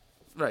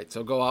 Right,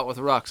 so go out with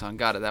a rock song.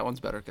 Got it. That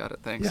one's better. Got it.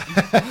 Thanks.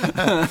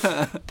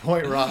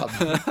 Point Rob.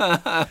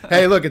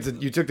 Hey, look,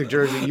 you took the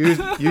jersey.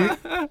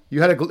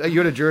 You had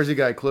a Jersey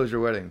guy close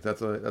your wedding.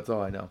 That's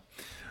all I know.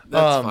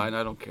 That's fine.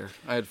 I don't care.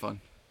 I had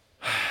fun.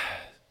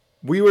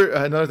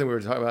 Another thing we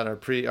were talking about in our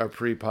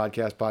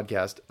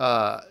podcast.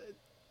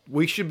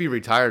 We should be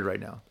retired right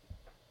now.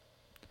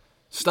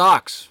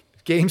 Stocks.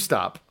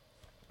 GameStop.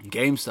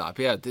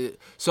 Yeah.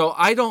 So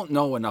I don't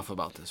know enough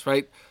about this,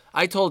 right?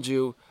 I told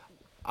you.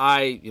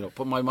 I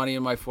put my money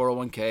in my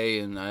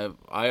 401k and I have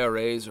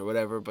IRAs or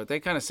whatever, but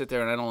they kind of sit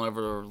there and I don't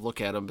ever look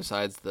at them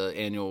besides the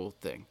annual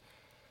thing.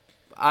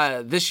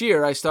 This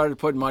year I started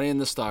putting money in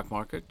the stock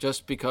market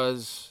just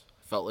because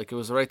I felt like it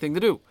was the right thing to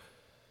do.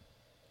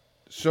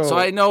 So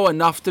I know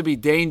enough to be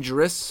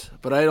dangerous,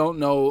 but I don't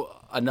know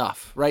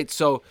enough, right?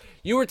 So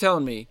you were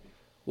telling me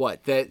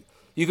that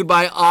you could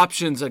buy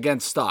options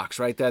against stocks,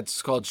 right?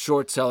 That's called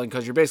short selling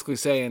because you're basically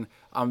saying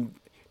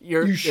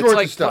you short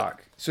the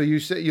stock. So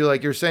you're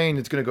saying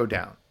it's going to go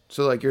down.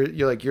 So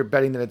you're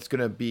betting that it's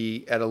going to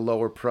be at a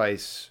lower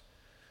price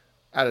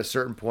at a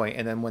certain point,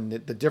 and then when the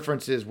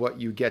difference is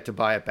what you get to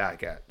buy it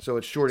back at. So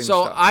it's shorting.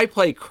 So stock. I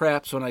play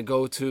craps when I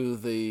go to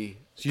the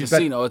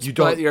casino.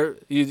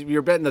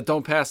 You're betting the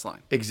don't pass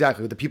line.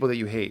 Exactly, the people that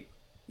you hate.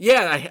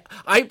 Yeah,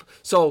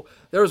 so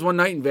there was one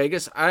night in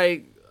Vegas.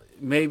 I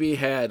maybe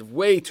had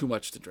way too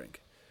much to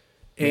drink,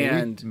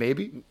 and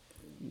maybe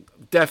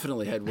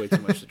definitely had way too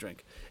much to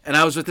drink. And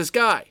I was with this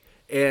guy.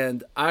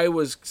 And I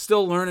was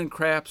still learning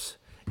craps,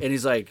 and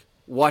he's like,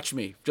 watch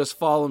me, just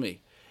follow me.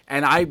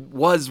 And I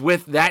was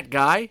with that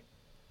guy.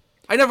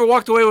 I never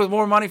walked away with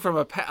more money from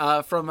a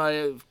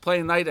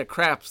playing night at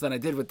craps than I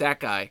did with that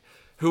guy,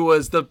 who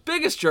was the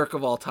biggest jerk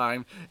of all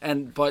time.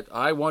 But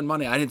I won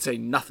money. I didn't say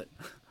nothing.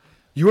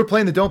 You were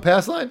playing the don't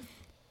pass line?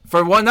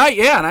 For one night,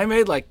 yeah, and I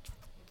made like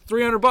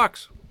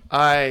 $300.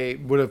 I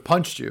would have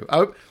punched you.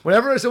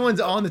 Whenever someone's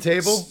on the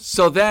table.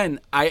 So then,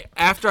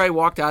 after I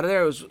walked out of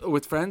there, I was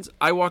with friends.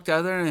 I walked out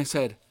of there and I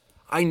said,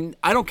 I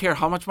don't care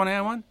how much money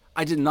I won.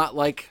 I did not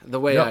like the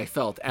way I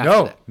felt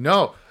after that.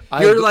 No.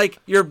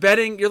 You're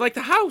betting. You're like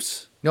the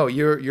house. No,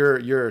 you're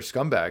a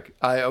scumbag.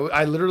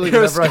 I literally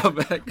You're a whenever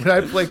scumbag. when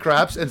I play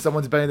craps and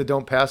someone's betting the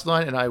don't pass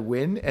line and I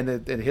win and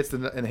it hits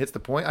the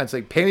point, I'm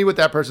like, pay me with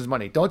that person's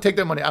money. Don't take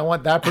their money. I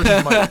want that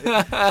person's money.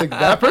 Take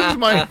that person's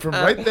money from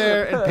right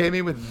there and pay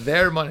me with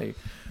their money.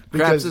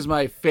 Craps is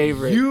my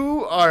favorite.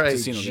 You are a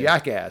casino game.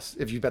 jackass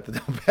if you bet the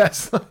don't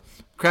pass line.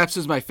 Craps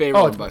is my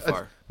favorite one by it's-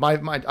 far.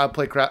 I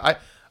play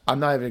crap. I'm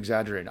not even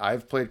exaggerating.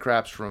 I've played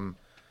craps from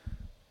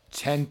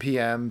 10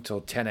 p.m. till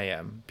 10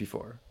 a.m.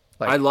 before.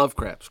 Like, I love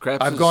craps.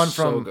 Craps I've is gone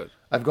so from good.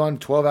 I've gone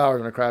 12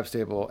 hours on a craps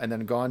table and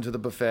then gone to the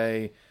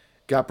buffet,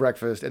 got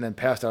breakfast, and then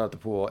passed out at the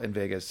pool in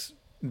Vegas.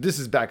 This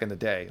is back in the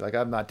day. Like,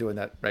 I'm not doing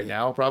that right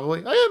now.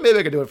 Probably. Maybe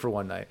I could do it for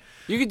one night.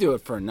 You could do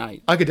it for a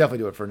night. I could definitely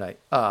do it for a night.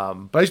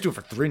 But I used to do it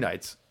for 3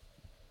 nights.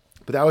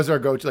 But that was our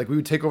go-to. Like, we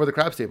would take over the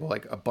craps table.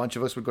 Like, a bunch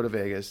of us would go to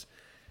Vegas,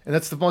 and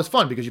that's the most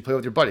fun because you play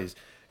with your buddies.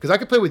 Because I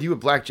could play with you at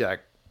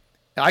blackjack.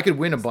 I could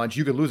win a bunch.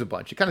 You could lose a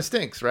bunch. It kind of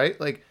stinks, right?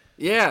 Like,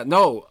 Yeah,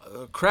 no,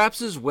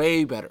 craps is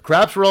way better.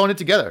 craps, we're all in it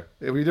together.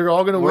 We're either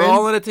all going to We're win.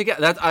 all in it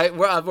together.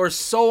 We're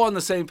so on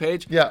the same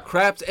page. Yeah.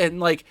 Craps, and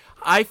like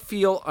I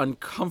feel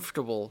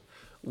uncomfortable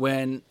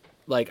when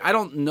like I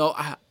don't know.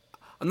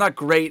 I'm not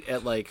great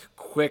at like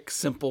quick,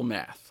 simple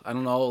math. I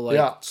don't know. Like,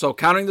 Yeah. So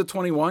counting to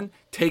 21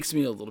 takes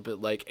me a little bit.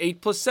 Like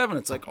 8 plus 7,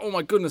 it's like, oh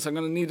my goodness, I'm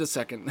gonna need a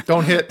second.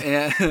 Don't hit.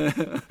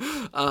 And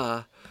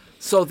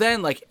so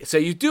then like say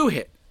you do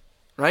hit,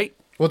 right?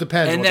 Well, it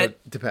depends. And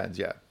Depends,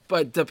 yeah.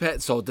 But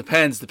depends. So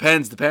depends.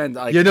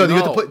 Like, Yeah, no, you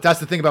have to play. That's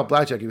the thing about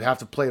blackjack. You have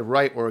to play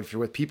right, or if you're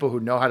with people who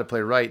know how to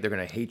play right, they're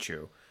going to hate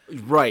you.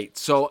 Right.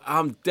 So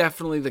I'm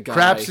definitely the guy.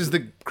 Craps is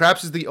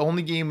the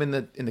only game in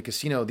the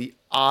casino. The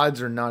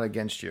odds are not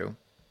against you,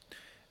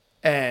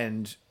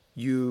 and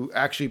you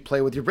actually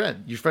play with your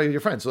friend. You play with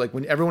your friends. So like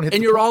when everyone hits,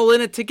 and you're all in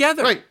it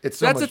together. Right. It's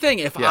so That's the much- thing.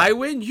 If yeah. I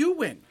win, you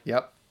win.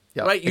 Yep.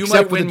 Right, you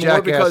Except might for win the more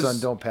jackass because- on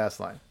don't pass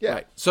line. Yeah.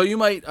 Right. So you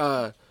might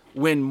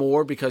win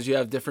more because you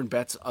have different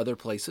bets other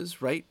places,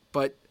 right?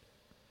 But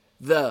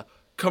the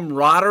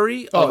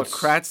camaraderie of a it's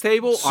craps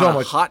table so on a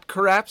much- hot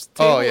craps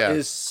table yeah.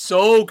 is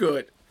so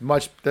good.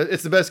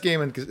 It's the best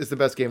game, and it's the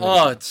best game.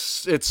 Oh,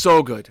 it's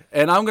so good.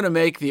 And I'm going to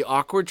make the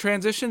awkward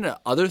transition to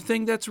other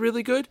thing that's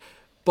really good.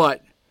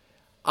 But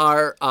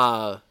our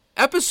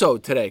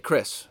episode today,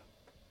 Chris,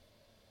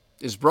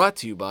 is brought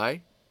to you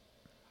by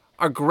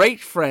our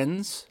great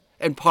friends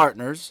and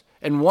partners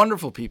and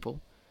wonderful people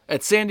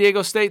at San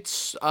Diego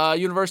State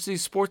University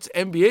Sports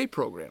MBA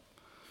program.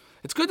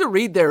 It's good to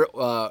read their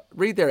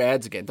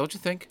ads again, don't you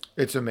think?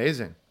 It's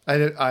amazing.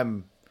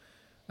 I'm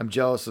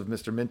jealous of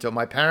Mr. Minto.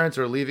 My parents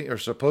are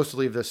supposed to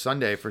leave this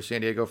Sunday for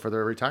San Diego for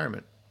their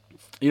retirement.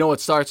 You know what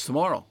starts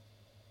tomorrow?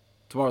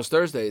 Tomorrow's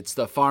Thursday. It's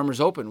the Farmers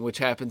Open, which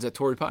happens at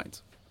Torrey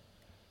Pines.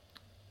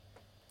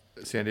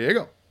 San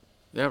Diego.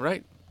 Yeah,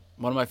 right.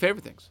 One of my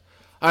favorite things.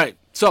 All right,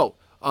 so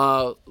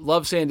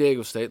love San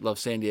Diego State, love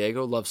San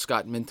Diego, love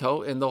Scott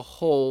Minto, and the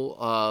whole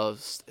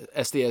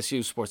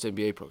SDSU Sports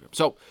MBA program.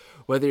 So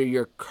whether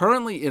you're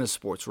currently in a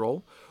sports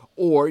role,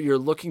 or you're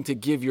looking to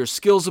give your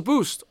skills a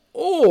boost,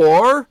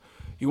 or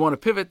you want to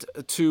pivot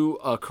to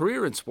a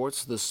career in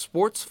sports, the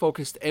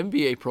sports-focused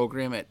MBA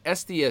program at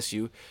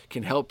SDSU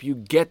can help you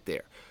get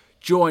there.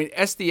 Join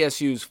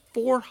SDSU's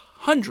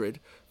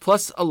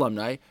 400-plus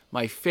alumni,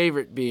 my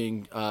favorite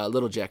being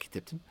little Jackie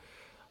Tipton,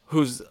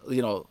 who's,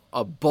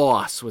 a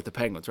boss with the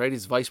Penguins, right?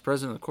 He's vice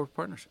president of corporate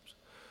partnerships.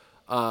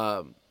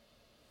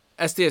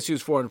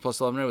 SDSU's 400-plus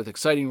alumni with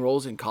exciting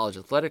roles in college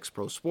athletics,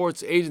 pro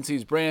sports,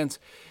 agencies, brands,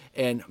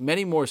 and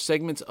many more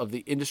segments of the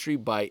industry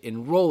by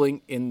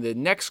enrolling in the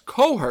next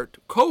cohort,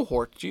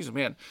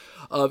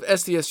 of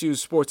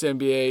SDSU's Sports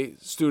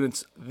MBA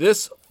students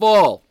this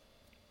fall.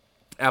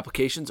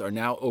 Applications are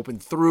now open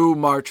through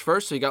March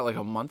 1st, so you got like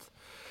a month.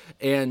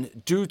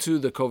 And due to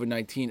the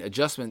COVID-19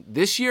 adjustment,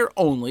 this year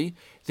only,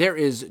 there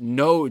is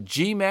no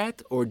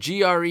GMAT or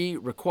GRE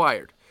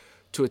required.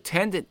 To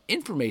attend an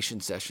information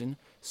session,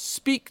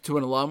 speak to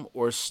an alum,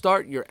 or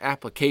start your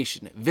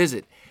application,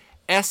 visit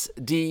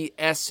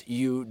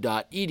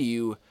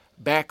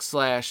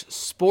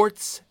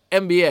sdsu.edu/sportsmba.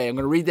 I'm going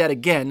to read that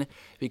again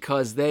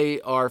because they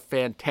are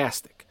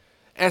fantastic.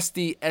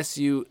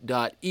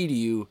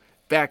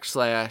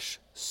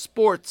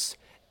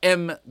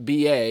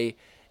 sdsu.edu/sportsmba.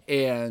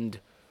 And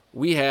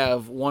we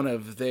have one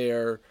of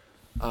their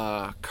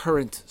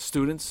current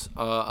students,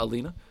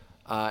 Alina,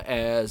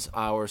 as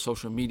our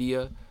social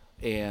media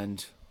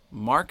and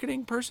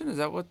marketing person. Is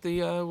that what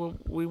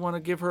we want to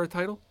give her a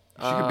title?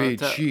 She could be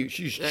chief.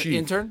 She's chief.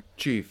 Intern?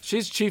 Chief.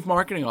 She's chief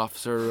marketing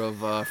officer of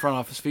front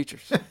office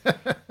features.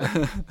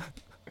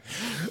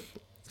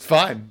 It's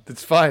fine.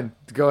 It's fine.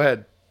 Go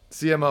ahead.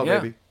 CMO, Yeah.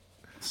 baby.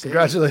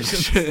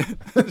 Congratulations. she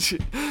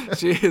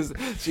is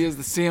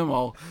the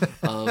CMO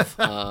of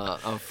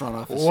front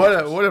office.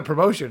 What a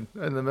promotion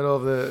in the middle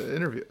of the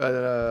interview.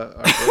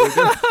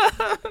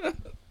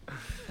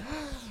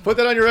 Put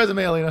that on your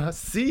resume, Alina.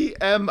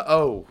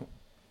 CMO.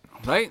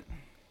 Right?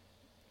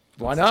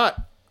 Why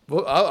not?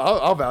 Well,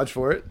 I'll vouch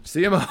for it.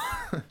 CMO.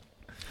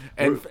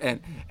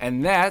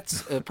 And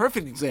that's a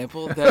perfect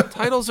example that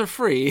titles are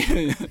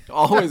free.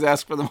 Always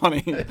ask for the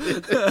money.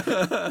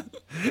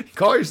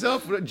 Call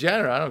yourself a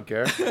janitor. I don't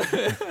care.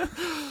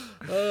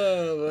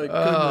 Oh my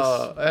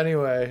goodness.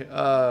 Anyway,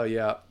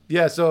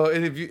 yeah. So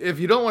if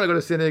you don't want to go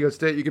to San Diego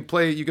State, you could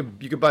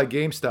buy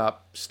GameStop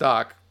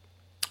stock.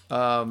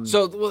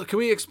 So can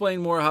we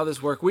explain more how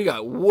this worked? We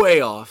got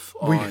way off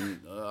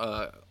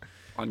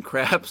on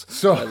craps.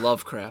 So I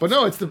love craps. But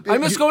no, I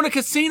miss going to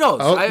casinos.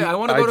 I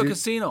want to go to a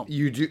casino.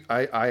 You do.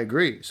 I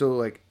agree. So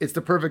like it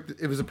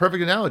was a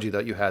perfect analogy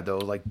that you had though.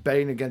 Like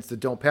betting against the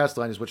don't pass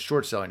line is what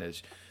short selling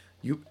is.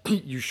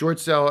 You short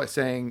sell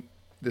saying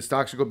the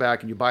stock should go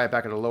back and you buy it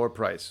back at a lower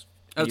price.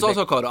 And it's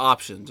also called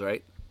options,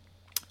 right?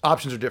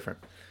 Options are different.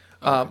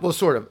 Well,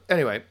 sort of.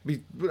 Anyway,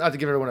 not to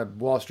give everyone a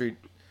Wall Street.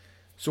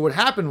 So what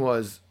happened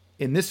was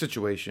in this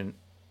situation,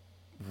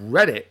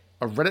 a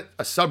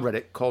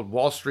subreddit called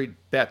Wall Street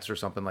Bets or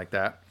something like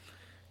that,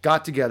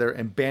 got together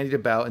and bandied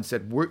about and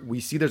said, we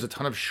see there's a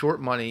ton of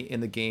short money in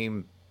the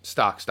game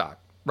stock.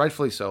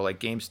 Rightfully so. Like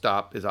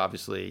GameStop is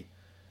obviously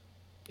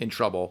in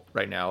trouble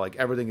right now. Like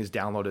everything is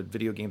downloaded.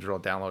 Video games are all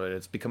downloaded.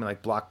 It's becoming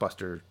like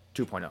Blockbuster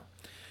 2.0.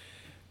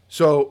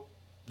 So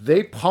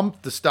they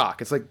pumped the stock.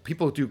 It's like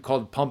people do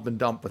called pump and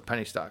dump with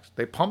penny stocks.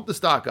 They pumped the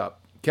stock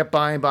up, kept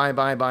buying.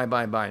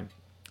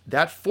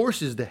 That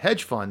forces the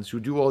hedge funds who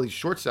do all these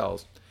short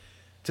sells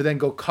to then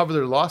go cover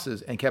their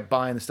losses and kept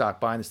buying the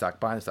stock.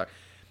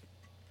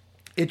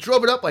 It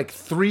drove it up like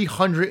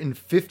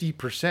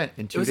 350%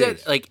 in 2 days. It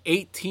was at like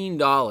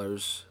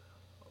 $18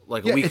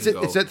 like a week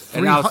ago. It's at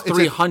and now it's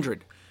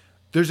 300.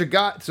 There's a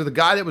guy. So the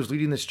guy that was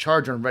leading this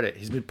charge on Reddit,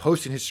 he's been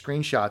posting his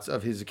screenshots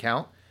of his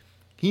account.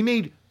 He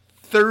made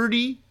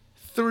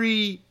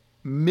 $33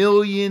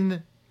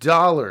 million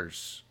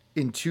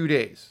in 2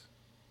 days.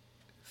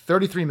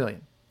 $33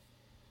 million.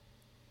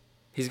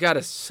 He's got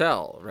to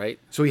sell, right?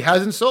 So he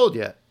hasn't sold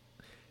yet.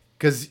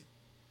 Because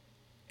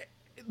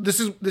this.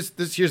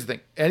 Here's the thing.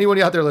 Anyone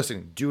out there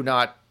listening, do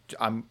not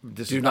do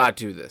this. Do not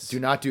do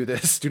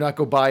this. Do not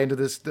go buy into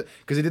this.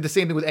 Because they did the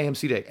same thing with AMC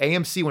today.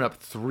 AMC went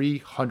up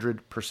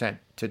 300%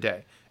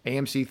 today.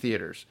 AMC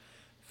theaters,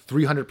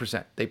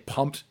 300%. They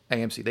pumped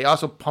AMC. They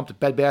also pumped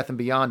Bed Bath &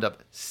 Beyond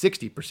up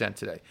 60%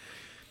 today.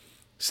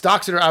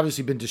 Stocks that are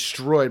obviously been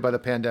destroyed by the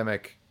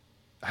pandemic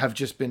have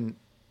just been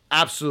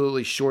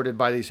absolutely shorted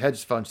by these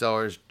hedge fund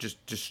sellers,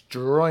 just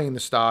destroying the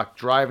stock,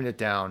 driving it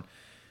down.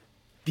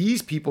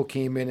 These people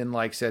came in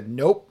and said,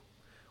 nope,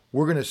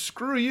 we're going to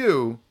screw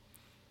you.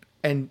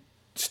 And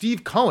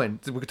Steve Cohen,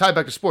 we could tie it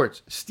back to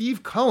sports.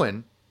 Steve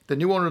Cohen, the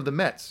new owner of the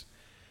Mets,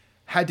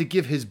 had to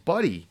give his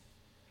buddy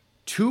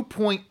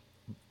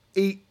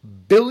 $2.8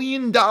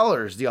 billion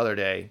the other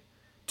day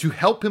to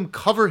help him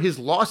cover his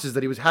losses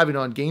that he was having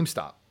on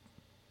GameStop.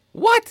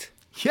 What?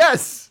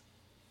 Yes.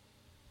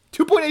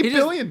 $2.8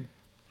 billion.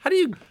 How do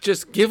you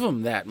just give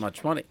him that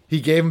much money?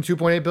 He gave him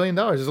 $2.8 billion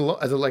as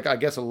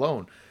a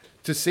loan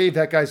to save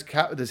that guy's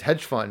this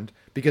hedge fund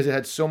because it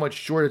had so much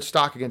shorted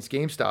stock against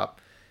GameStop.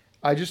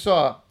 I just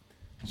saw,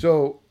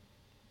 so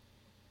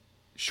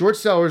short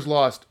sellers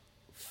lost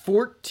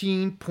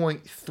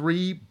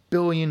 $14.3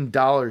 billion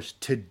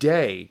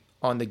today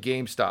on the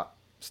GameStop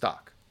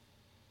stock.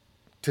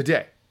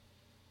 Today.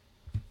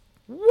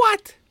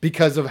 What?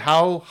 Because of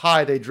how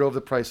high they drove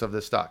the price of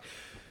this stock.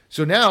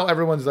 So now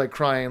everyone's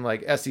crying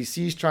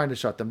SEC's trying to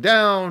shut them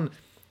down.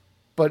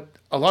 But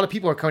a lot of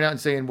people are coming out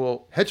and saying,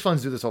 well, hedge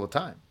funds do this all the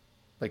time.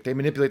 They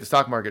manipulate the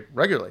stock market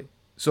regularly.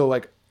 So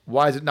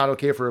why is it not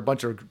okay for a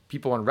bunch of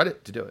people on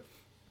Reddit to do it?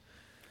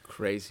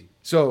 Crazy.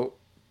 So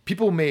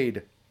people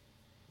made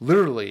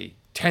literally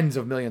tens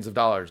of millions of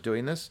dollars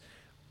doing this.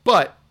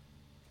 But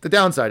the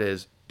downside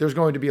is there's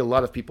going to be a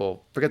lot of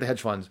people, forget the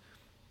hedge funds,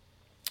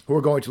 who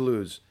are going to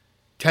lose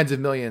tens of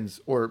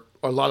millions or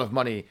a lot of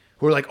money,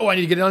 who are I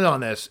need to get in on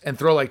this and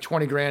throw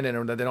 20 grand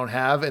in that they don't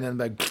have. And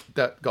then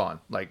that gone.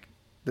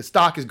 The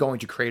stock is going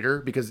to crater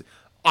because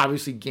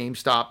obviously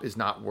GameStop is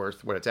not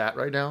worth what it's at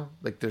right now.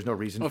 There's no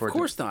reason for it. Of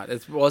course not.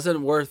 It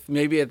wasn't worth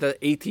maybe at the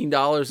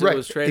 $18 it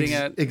was trading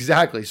at.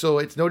 Exactly. So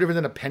it's no different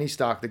than a penny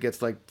stock that gets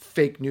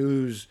fake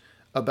news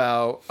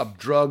about a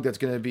drug that's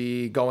going to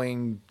be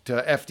going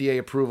to FDA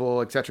approval,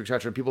 et cetera, et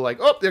cetera. People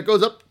there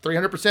goes up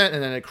 300%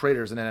 and then it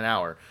craters in an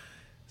hour.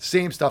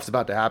 Same stuff's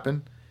about to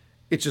happen.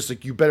 It's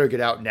just you better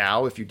get out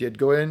now if you did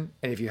go in.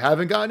 And if you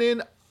haven't gotten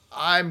in,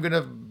 I'm going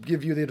to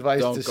give you the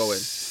advice Don't to go in.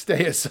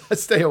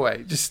 Stay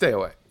away. Just stay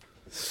away.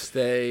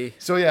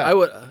 So yeah. I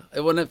would,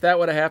 if that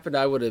would have happened,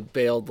 I would have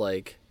bailed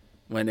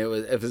when it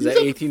was, if it was at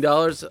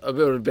 $18, I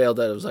would have bailed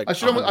that. It was I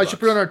should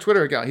put it on our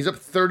Twitter account. He's up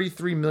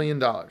 $33 million.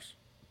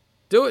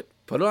 Do it.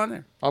 Put it on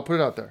there. I'll put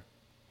it out there.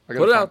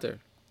 Put it out there.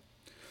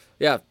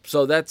 Yeah.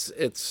 So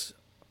it's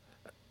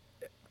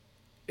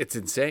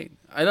insane.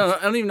 I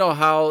don't even know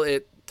how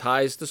it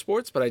ties to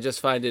sports, but I just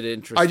find it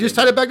interesting. I just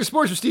tied it back to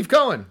sports with Steve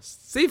Cohen.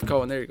 Steve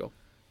Cohen, there you go.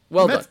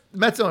 Well done.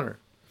 Mets owner.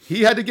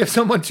 He had to give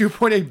someone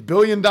 $2.8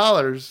 billion.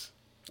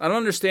 I don't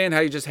understand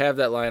how you just have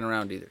that lying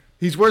around either.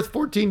 He's worth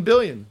 $14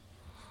 billion.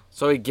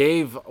 So he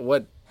gave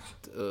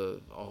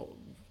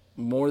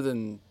more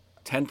than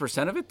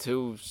 10% of it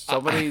to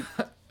somebody.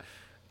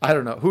 I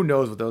don't know. Who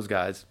knows with those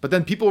guys? But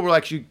then people were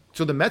actually,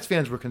 so the Mets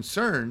fans were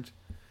concerned.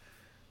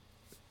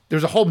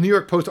 There's a whole New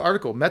York Post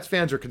article. Mets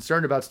fans are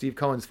concerned about Steve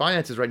Cohen's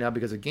finances right now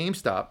because of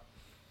GameStop.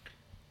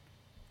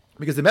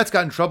 Because the Mets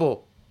got in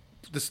trouble.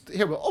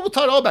 We'll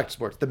tie it all back to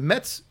sports. The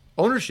Mets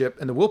ownership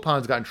and the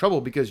Wilpons got in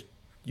trouble because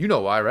you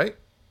know why, right?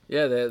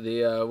 Yeah,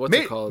 the what's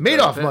it called?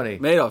 Madoff money.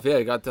 Madoff,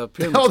 yeah, got the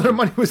pyramid. All their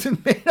money was in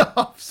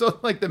Madoff. So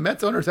like the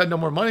Mets owners had no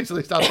more money, so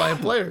they stopped buying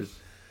players.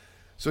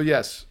 So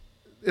yes,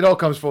 it all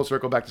comes full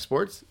circle back to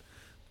sports.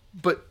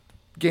 But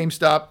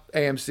GameStop,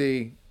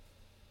 AMC,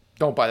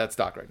 don't buy that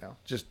stock right now.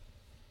 Just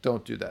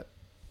don't do that.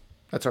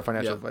 That's our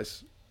financial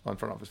advice on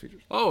Front Office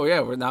Features. Oh yeah,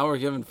 we're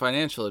giving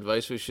financial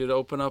advice. We should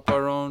open up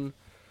our own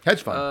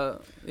hedge fund.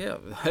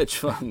 Hedge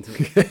fund.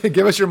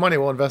 Give us your money,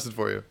 we'll invest it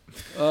for you.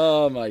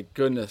 Oh my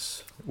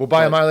goodness. We'll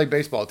buy a minor league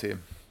baseball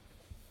team.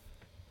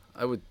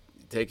 I would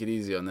take it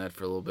easy on that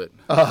for a little bit.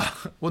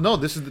 Well, no,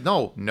 this is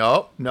no,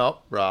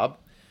 Rob.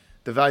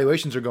 The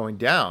valuations are going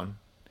down.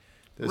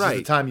 This is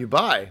the time you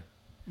buy.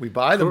 We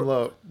buy them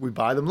low. We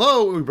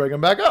bring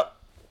them back up.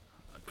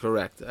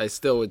 Correct. I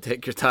still would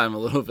take your time a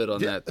little bit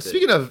on that.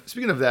 Speaking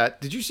of that,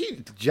 did you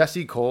see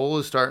Jesse Cole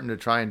is starting to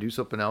try and do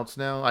something else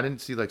now? I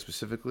didn't see like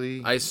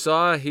specifically. I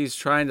saw he's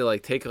trying to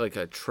like take like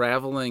a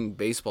traveling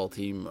baseball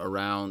team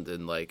around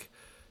and like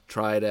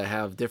try to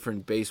have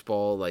different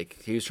baseball.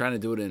 Like he was trying to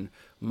do it in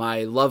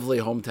my lovely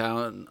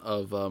hometown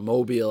of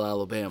Mobile,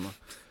 Alabama,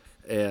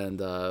 and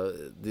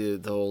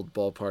the old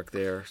ballpark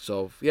there.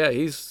 So yeah,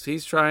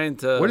 he's trying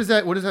to. What does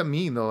that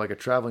mean though? Like a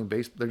traveling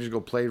base? They're just go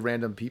play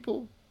random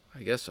people?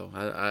 I guess so.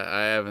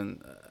 I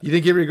haven't. You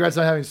think he regrets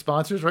not having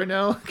sponsors right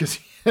now? Because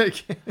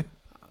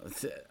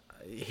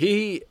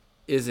he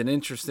is an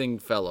interesting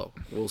fellow.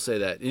 We'll say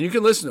that, and you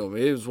can listen to him.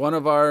 He was one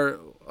of our,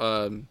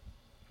 and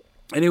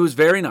he was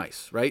very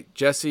nice, right?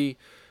 Jesse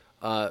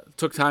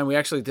took time. We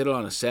actually did it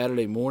on a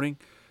Saturday morning,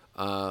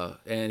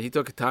 and he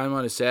took time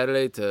on a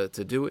Saturday to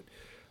do it.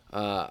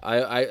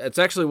 It's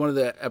actually one of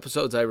the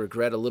episodes I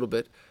regret a little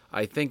bit.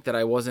 I think that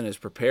I wasn't as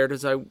prepared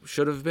as I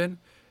should have been,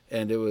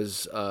 and it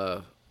was.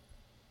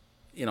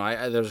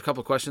 There's a couple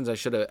of questions I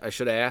should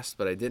have asked,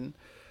 but I didn't.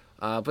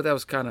 But that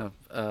was kind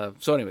of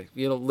so anyway.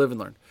 Live and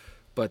learn.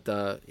 But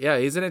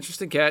he's an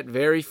interesting cat,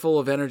 very full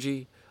of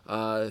energy,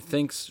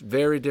 thinks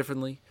very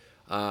differently.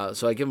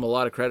 So I give him a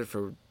lot of credit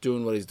for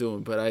doing what he's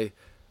doing. But I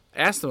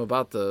asked him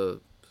about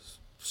the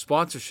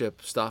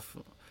sponsorship stuff.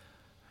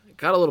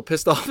 Got a little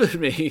pissed off at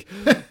me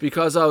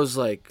because I was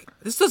like,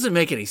 this doesn't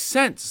make any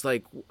sense.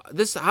 Like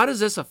this, how does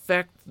this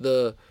affect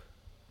the?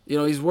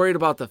 He's worried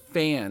about the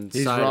fans.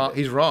 He's wrong.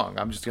 He's wrong.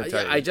 I'm just gonna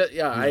tell you. I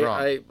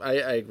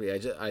agree.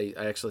 I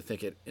actually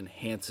think it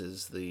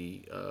enhances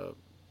the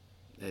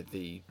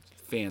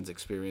fans'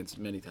 experience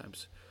many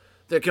times.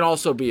 That can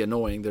also be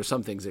annoying. There's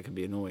some things that can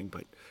be annoying,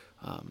 but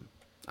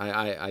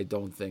I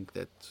don't think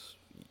that.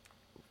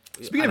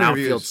 Speaking an of outfield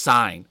interviews,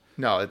 sign.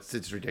 No,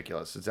 it's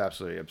ridiculous. It's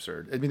absolutely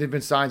absurd. I mean, there've been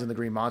signs on the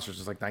Green Monsters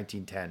since like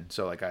 1910.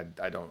 So like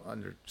I don't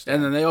understand.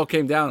 And then they all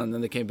came down, and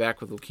then they came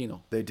back with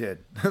Lucchino. They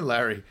did.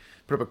 Larry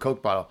put up a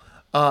Coke bottle.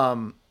 He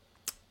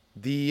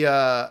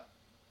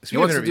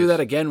wants to do that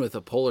again with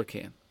a polar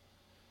can.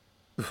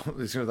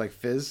 It's gonna like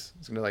fizz.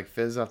 It's gonna like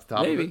fizz off the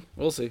top. Maybe of it.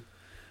 We'll see.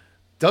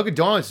 Dunkin'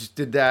 Donuts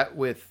did that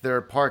with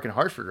their park in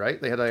Hartford,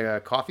 right? They had like a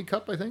coffee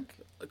cup, I think.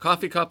 A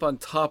coffee cup on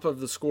top of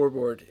the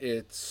scoreboard.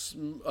 It's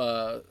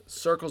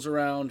circles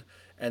around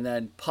and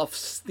then puffs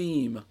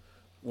steam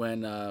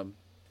when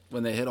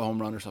they hit a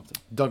home run or something.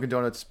 Dunkin'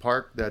 Donuts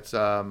Park. That's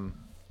but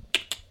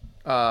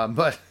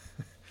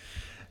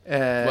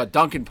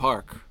Dunkin'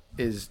 Park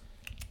is.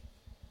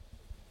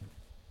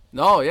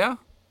 No, yeah.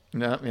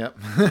 No, yeah.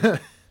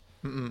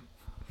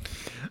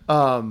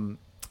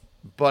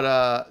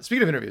 But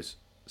speaking of interviews,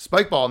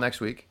 Spike Ball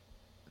next week,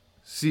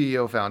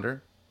 CEO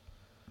founder.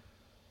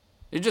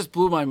 You just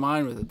blew my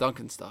mind with the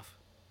Dunkin' stuff.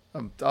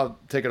 I'll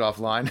take it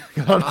offline.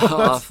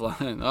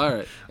 Offline. All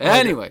right.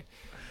 Anyway,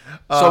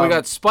 so we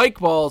got Spike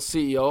Ball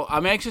CEO.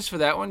 I'm anxious for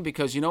that one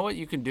because you know what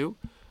you can do?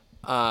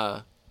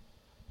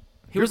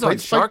 He was on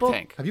Shark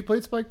Tank. Have you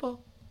played Spike Ball?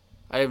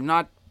 I have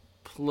not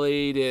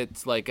played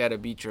it like at a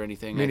beach or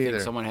anything. Me I neither.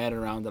 think someone had it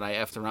around and I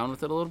effed around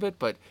with it a little bit,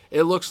 but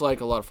it looks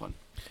like a lot of fun.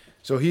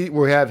 So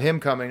we have him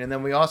coming, and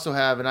then we also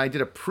have, and I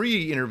did a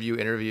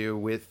pre-interview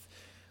with,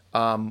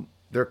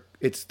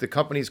 it's the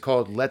company's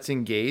called Let's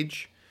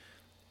Engage,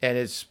 and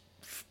it's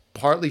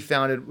partly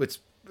founded. Its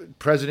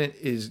president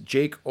is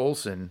Jake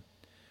Olson,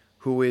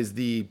 who is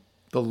the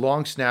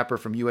long snapper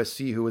from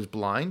USC who was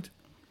blind.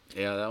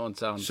 Yeah, that one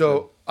sounds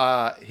so.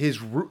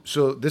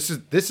 So this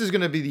is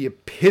going to be the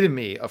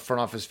epitome of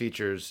Front Office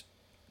Features.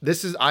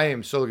 I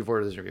am so looking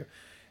forward to this interview.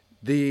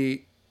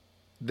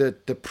 The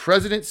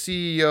president,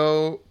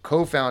 CEO,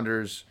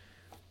 co-founders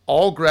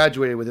all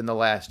graduated within the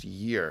last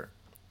year,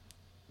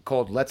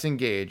 called Let's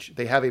Engage.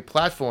 They have a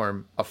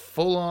platform, a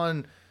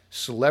full-on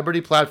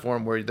celebrity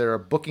platform where they're a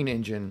booking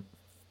engine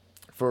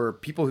for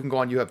people who can go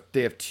on.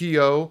 They have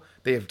T.O.,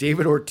 they have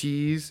David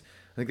Ortiz.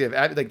 I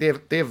think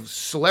they have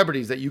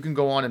celebrities that you can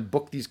go on and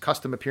book these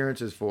custom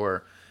appearances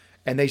for,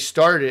 and they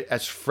started it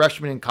as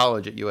freshmen in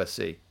college at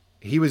USC.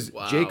 He was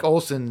Jake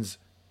Olson's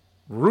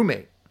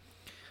roommate,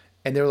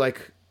 and they were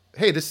like,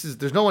 "Hey,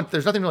 there's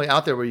nothing really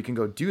out there where you can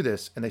go do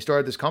this." And they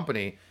started this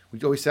company. We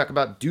always talk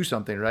about do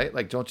something, right?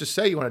 Like, don't just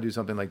say you want to do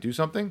something. Like, do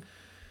something.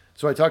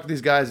 So I talked to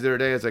these guys the other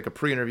day as like a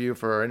pre-interview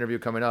for our interview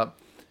coming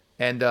up,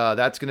 and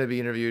that's going to be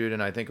interviewed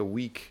in I think a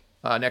week,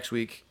 next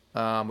week,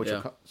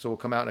 will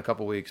come out in a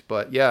couple weeks.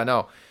 But yeah,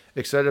 no,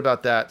 excited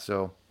about that.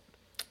 So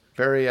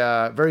very.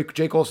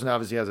 Jake Olson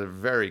obviously has a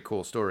very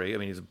cool story. I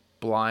mean, he's a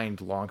blind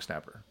long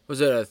snapper.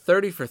 Was it a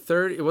 30 for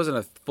 30? It wasn't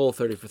a full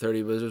 30 for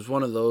 30, but it was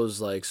one of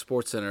those like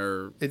Sports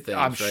Center things,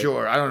 I'm right?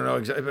 sure. I don't know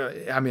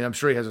exactly. I mean, I'm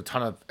sure he has a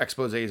ton of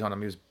exposés on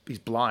him. He's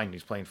blind.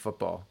 He's playing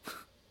football.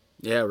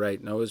 Yeah,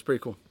 right. No, it was pretty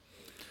cool.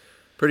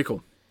 Pretty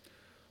cool.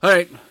 All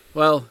right.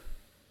 Well,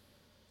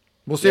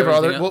 we'll save our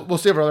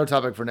other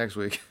topic for next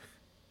week.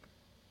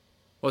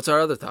 What's our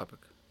other topic?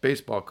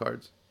 Baseball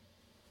cards.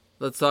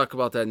 Let's talk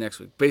about that next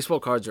week. Baseball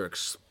cards are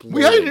exploding.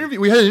 We had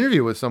an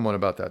interview with someone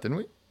about that, didn't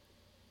we?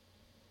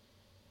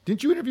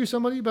 Didn't you interview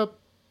somebody about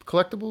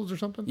collectibles or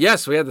something?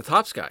 Yes, we had the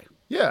Topps guy.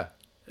 Yeah.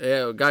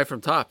 Yeah, a guy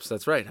from Topps.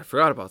 That's right. I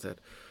forgot about that.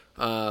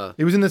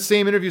 It was in the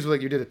same interviews.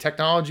 Like you did a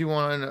technology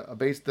one,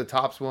 the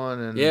Topps one,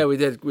 and yeah, we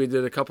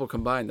did a couple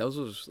combined.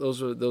 Those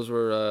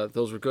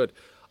were good.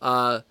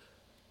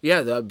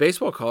 Yeah, the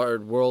baseball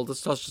card world.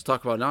 Let's just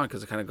talk about now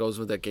because it kind of goes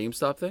with that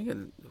GameStop thing,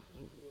 and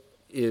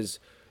it is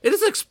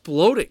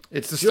exploding.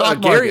 It's the stock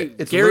market.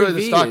 It's literally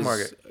the stock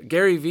market.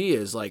 Gary V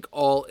is like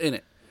all in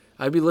it.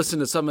 I'd be listening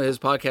to some of his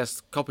podcasts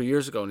a couple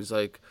years ago, and he's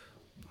like,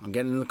 "I'm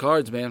getting in the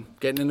cards, man.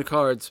 Getting in the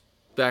cards,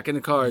 back in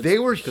the cards." They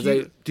were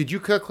huge. Did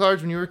you cut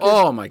cards when you were a kid?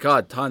 Oh my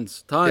God,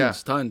 tons. Yeah.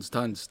 Tons.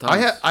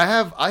 I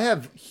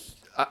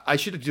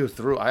should go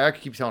through. I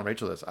keep telling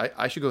Rachel this.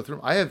 I should go through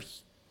 'em. I have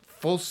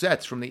full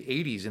sets from the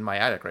 80s in my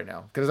attic right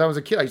now. Because I was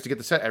a kid, I used to get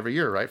the set every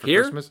year, right, for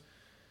here? Christmas.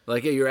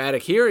 Like at your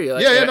attic here?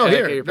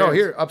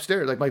 Here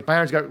upstairs. Like my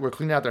parents were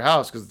cleaning out their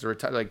house because they're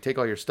like take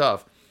all your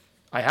stuff.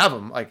 I have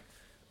them. Like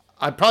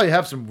I probably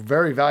have some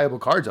very valuable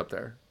cards up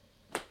there.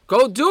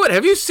 Go do it.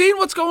 Have you seen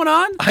what's going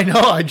on? I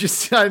know.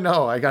 I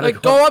know. I gotta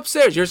go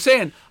upstairs. You're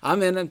saying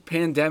I'm in a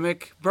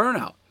pandemic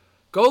burnout.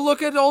 Go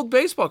look at old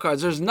baseball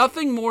cards. There's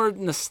nothing more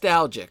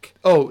nostalgic.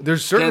 Oh,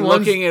 there's certain than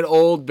ones looking at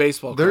old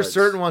baseball cards. There's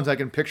certain ones I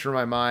can picture in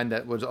my mind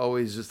that was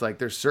always just like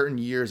there's certain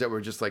years that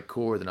were just like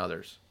cooler than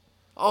others.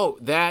 Oh,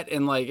 that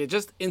and like it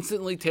just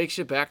instantly takes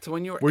you back to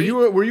when you were.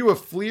 Were you a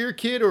Fleer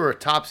kid or a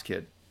Topps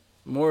kid?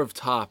 More of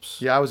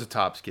Topps. Yeah, I was a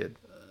Topps kid.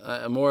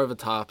 More of a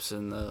Topps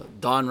and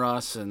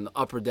Donruss and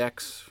Upper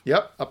Decks.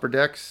 Yep, Upper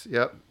Decks.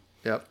 Yep.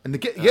 And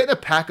getting a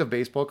pack of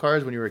baseball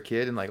cards when you were a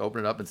kid and like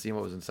opening it up and seeing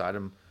what was inside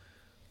them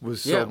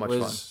was so much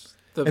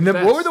fun. And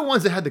then what were the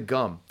ones that had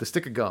the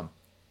stick of gum?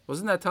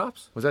 Wasn't that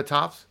Topps? Was that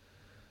Topps?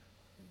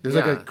 There's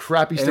like a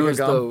crappy stick of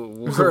gum. It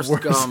was the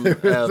worst gum ever.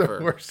 It was the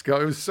worst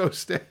gum. It was so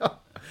stale.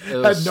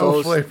 It had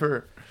no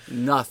flavor.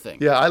 Nothing.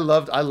 Yeah, I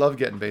loved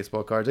getting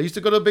baseball cards. I used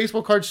to go to a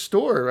baseball card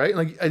store, right?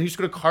 Like I used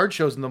to go to card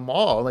shows in the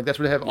mall. Like that's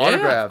where they have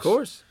autographs. Yeah, of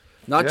course.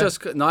 Not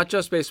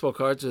just baseball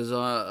cards. There's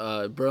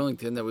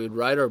Burlington that we'd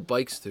ride our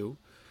bikes to,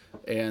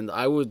 and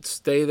I would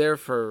stay there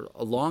for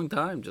a long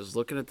time just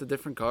looking at the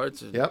different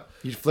cards. Yep,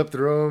 you'd flip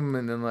through them,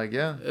 and then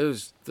it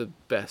was the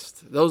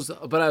best.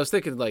 But I was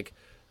thinking like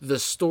the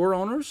store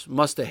owners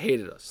must have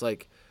hated us.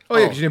 Like,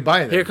 because you didn't buy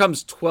anything. Here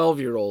comes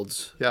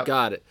 12-year-olds. Yep.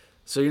 Got it.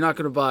 So you're not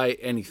going to buy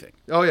anything.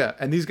 Oh yeah,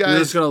 and these guys you're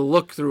just going to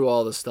look through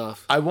all the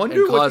stuff. I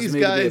wonder what these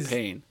guys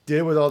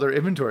did with all their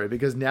inventory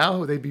because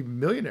now they'd be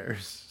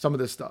millionaires. Some of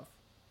this stuff.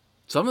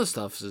 Some of the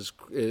stuff is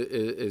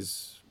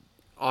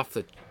off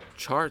the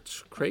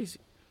charts, crazy.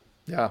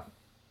 Yeah.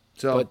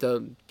 So, but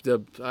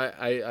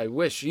I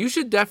wish you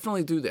should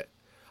definitely do that.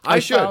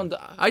 I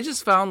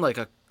just found like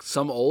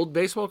some old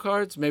baseball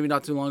cards, maybe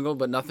not too long ago,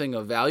 but nothing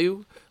of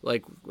value.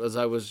 Like as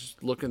I was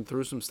looking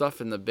through some stuff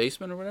in the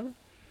basement or whatever.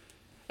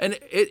 And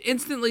it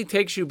instantly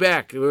takes you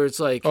back where it's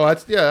like... Oh, I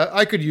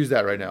could use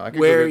that right now. I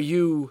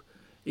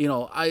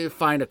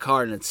find a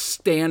card and it's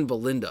Stan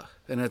Belinda.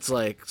 And it's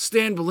like,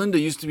 Stan Belinda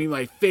used to be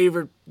my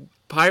favorite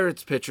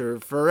Pirates pitcher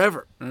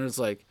forever. And it's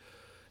like,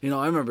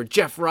 I remember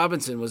Jeff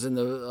Robinson was in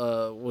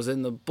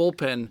the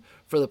bullpen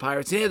for the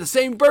Pirates. He had the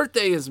same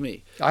birthday as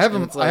me. I have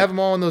them. I have them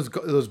all in those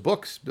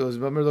books.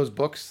 Remember those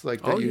books? Like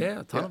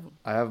a ton of them.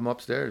 I have them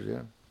upstairs.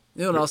 Yeah.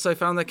 You know what else I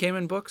found that came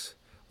in books?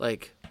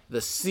 Like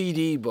the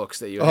CD books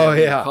that you have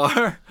in your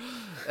car,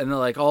 and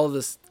like all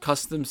this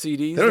custom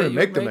CDs. They don't even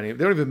make them anymore.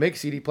 They don't even make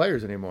CD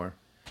players anymore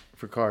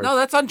for cars. No,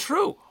 that's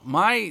untrue.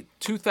 My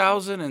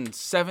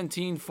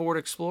 2017 Ford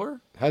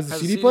Explorer has a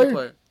CD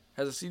player.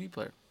 Has a CD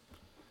player.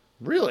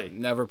 Really?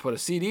 Never put a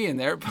CD in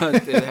there,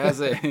 but it has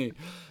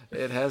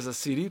a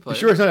CD player. You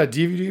sure it's not a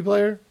DVD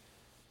player?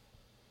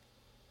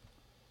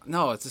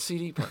 No, it's a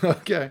CD player.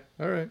 Okay,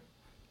 all right.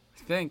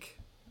 I think.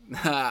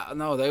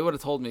 No, they would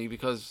have told me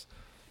because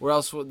where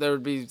else would there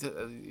would be?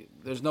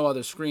 There's no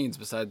other screens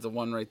besides the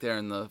one right there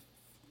in the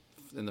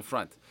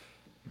front.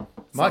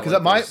 My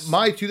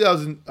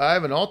 2000. I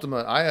have an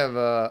Ultima. I have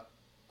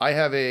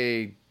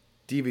a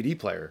DVD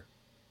player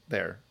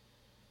there.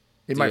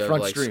 in Do my you have,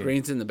 front like, screen.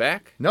 screens in the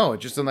back? No,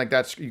 it's just in like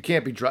that. You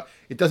can't be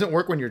It doesn't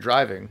work when you're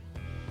driving,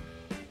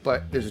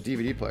 but there's a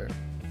DVD player.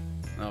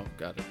 Oh,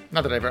 got it.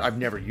 Not that I've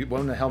never used.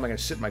 When the hell am I going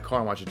to sit in my car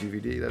and watch a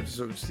DVD? It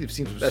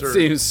seems absurd. That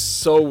seems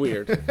so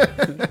weird.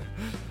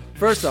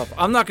 First off,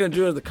 I'm not going to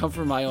do it in the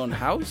comfort of my own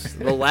house.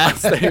 The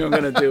last thing I'm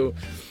going to do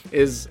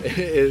is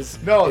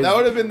No, that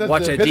would have been the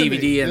watch a epitome.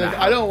 DVD in Like,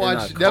 the I don't in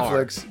watch a car.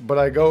 Netflix, but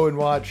I go and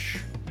watch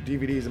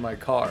DVDs in my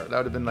car. That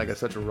would have been like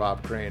such a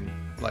Rob Crane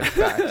like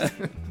fact.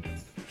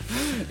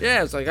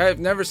 Yeah, it's like I've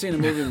never seen a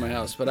movie in my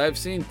house, but I've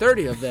seen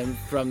 30 of them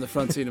from the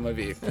front seat of my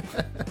vehicle.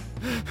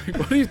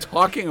 What are you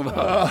talking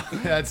about?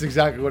 That's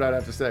exactly what I'd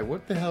have to say.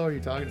 What the hell are you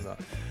talking about?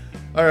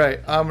 All right,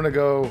 I'm gonna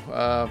go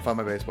find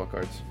my baseball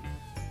cards.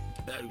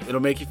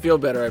 It'll make you feel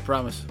better, I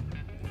promise.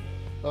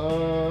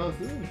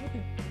 Okay.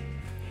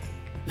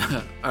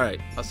 All right,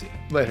 I'll see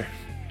you. Later.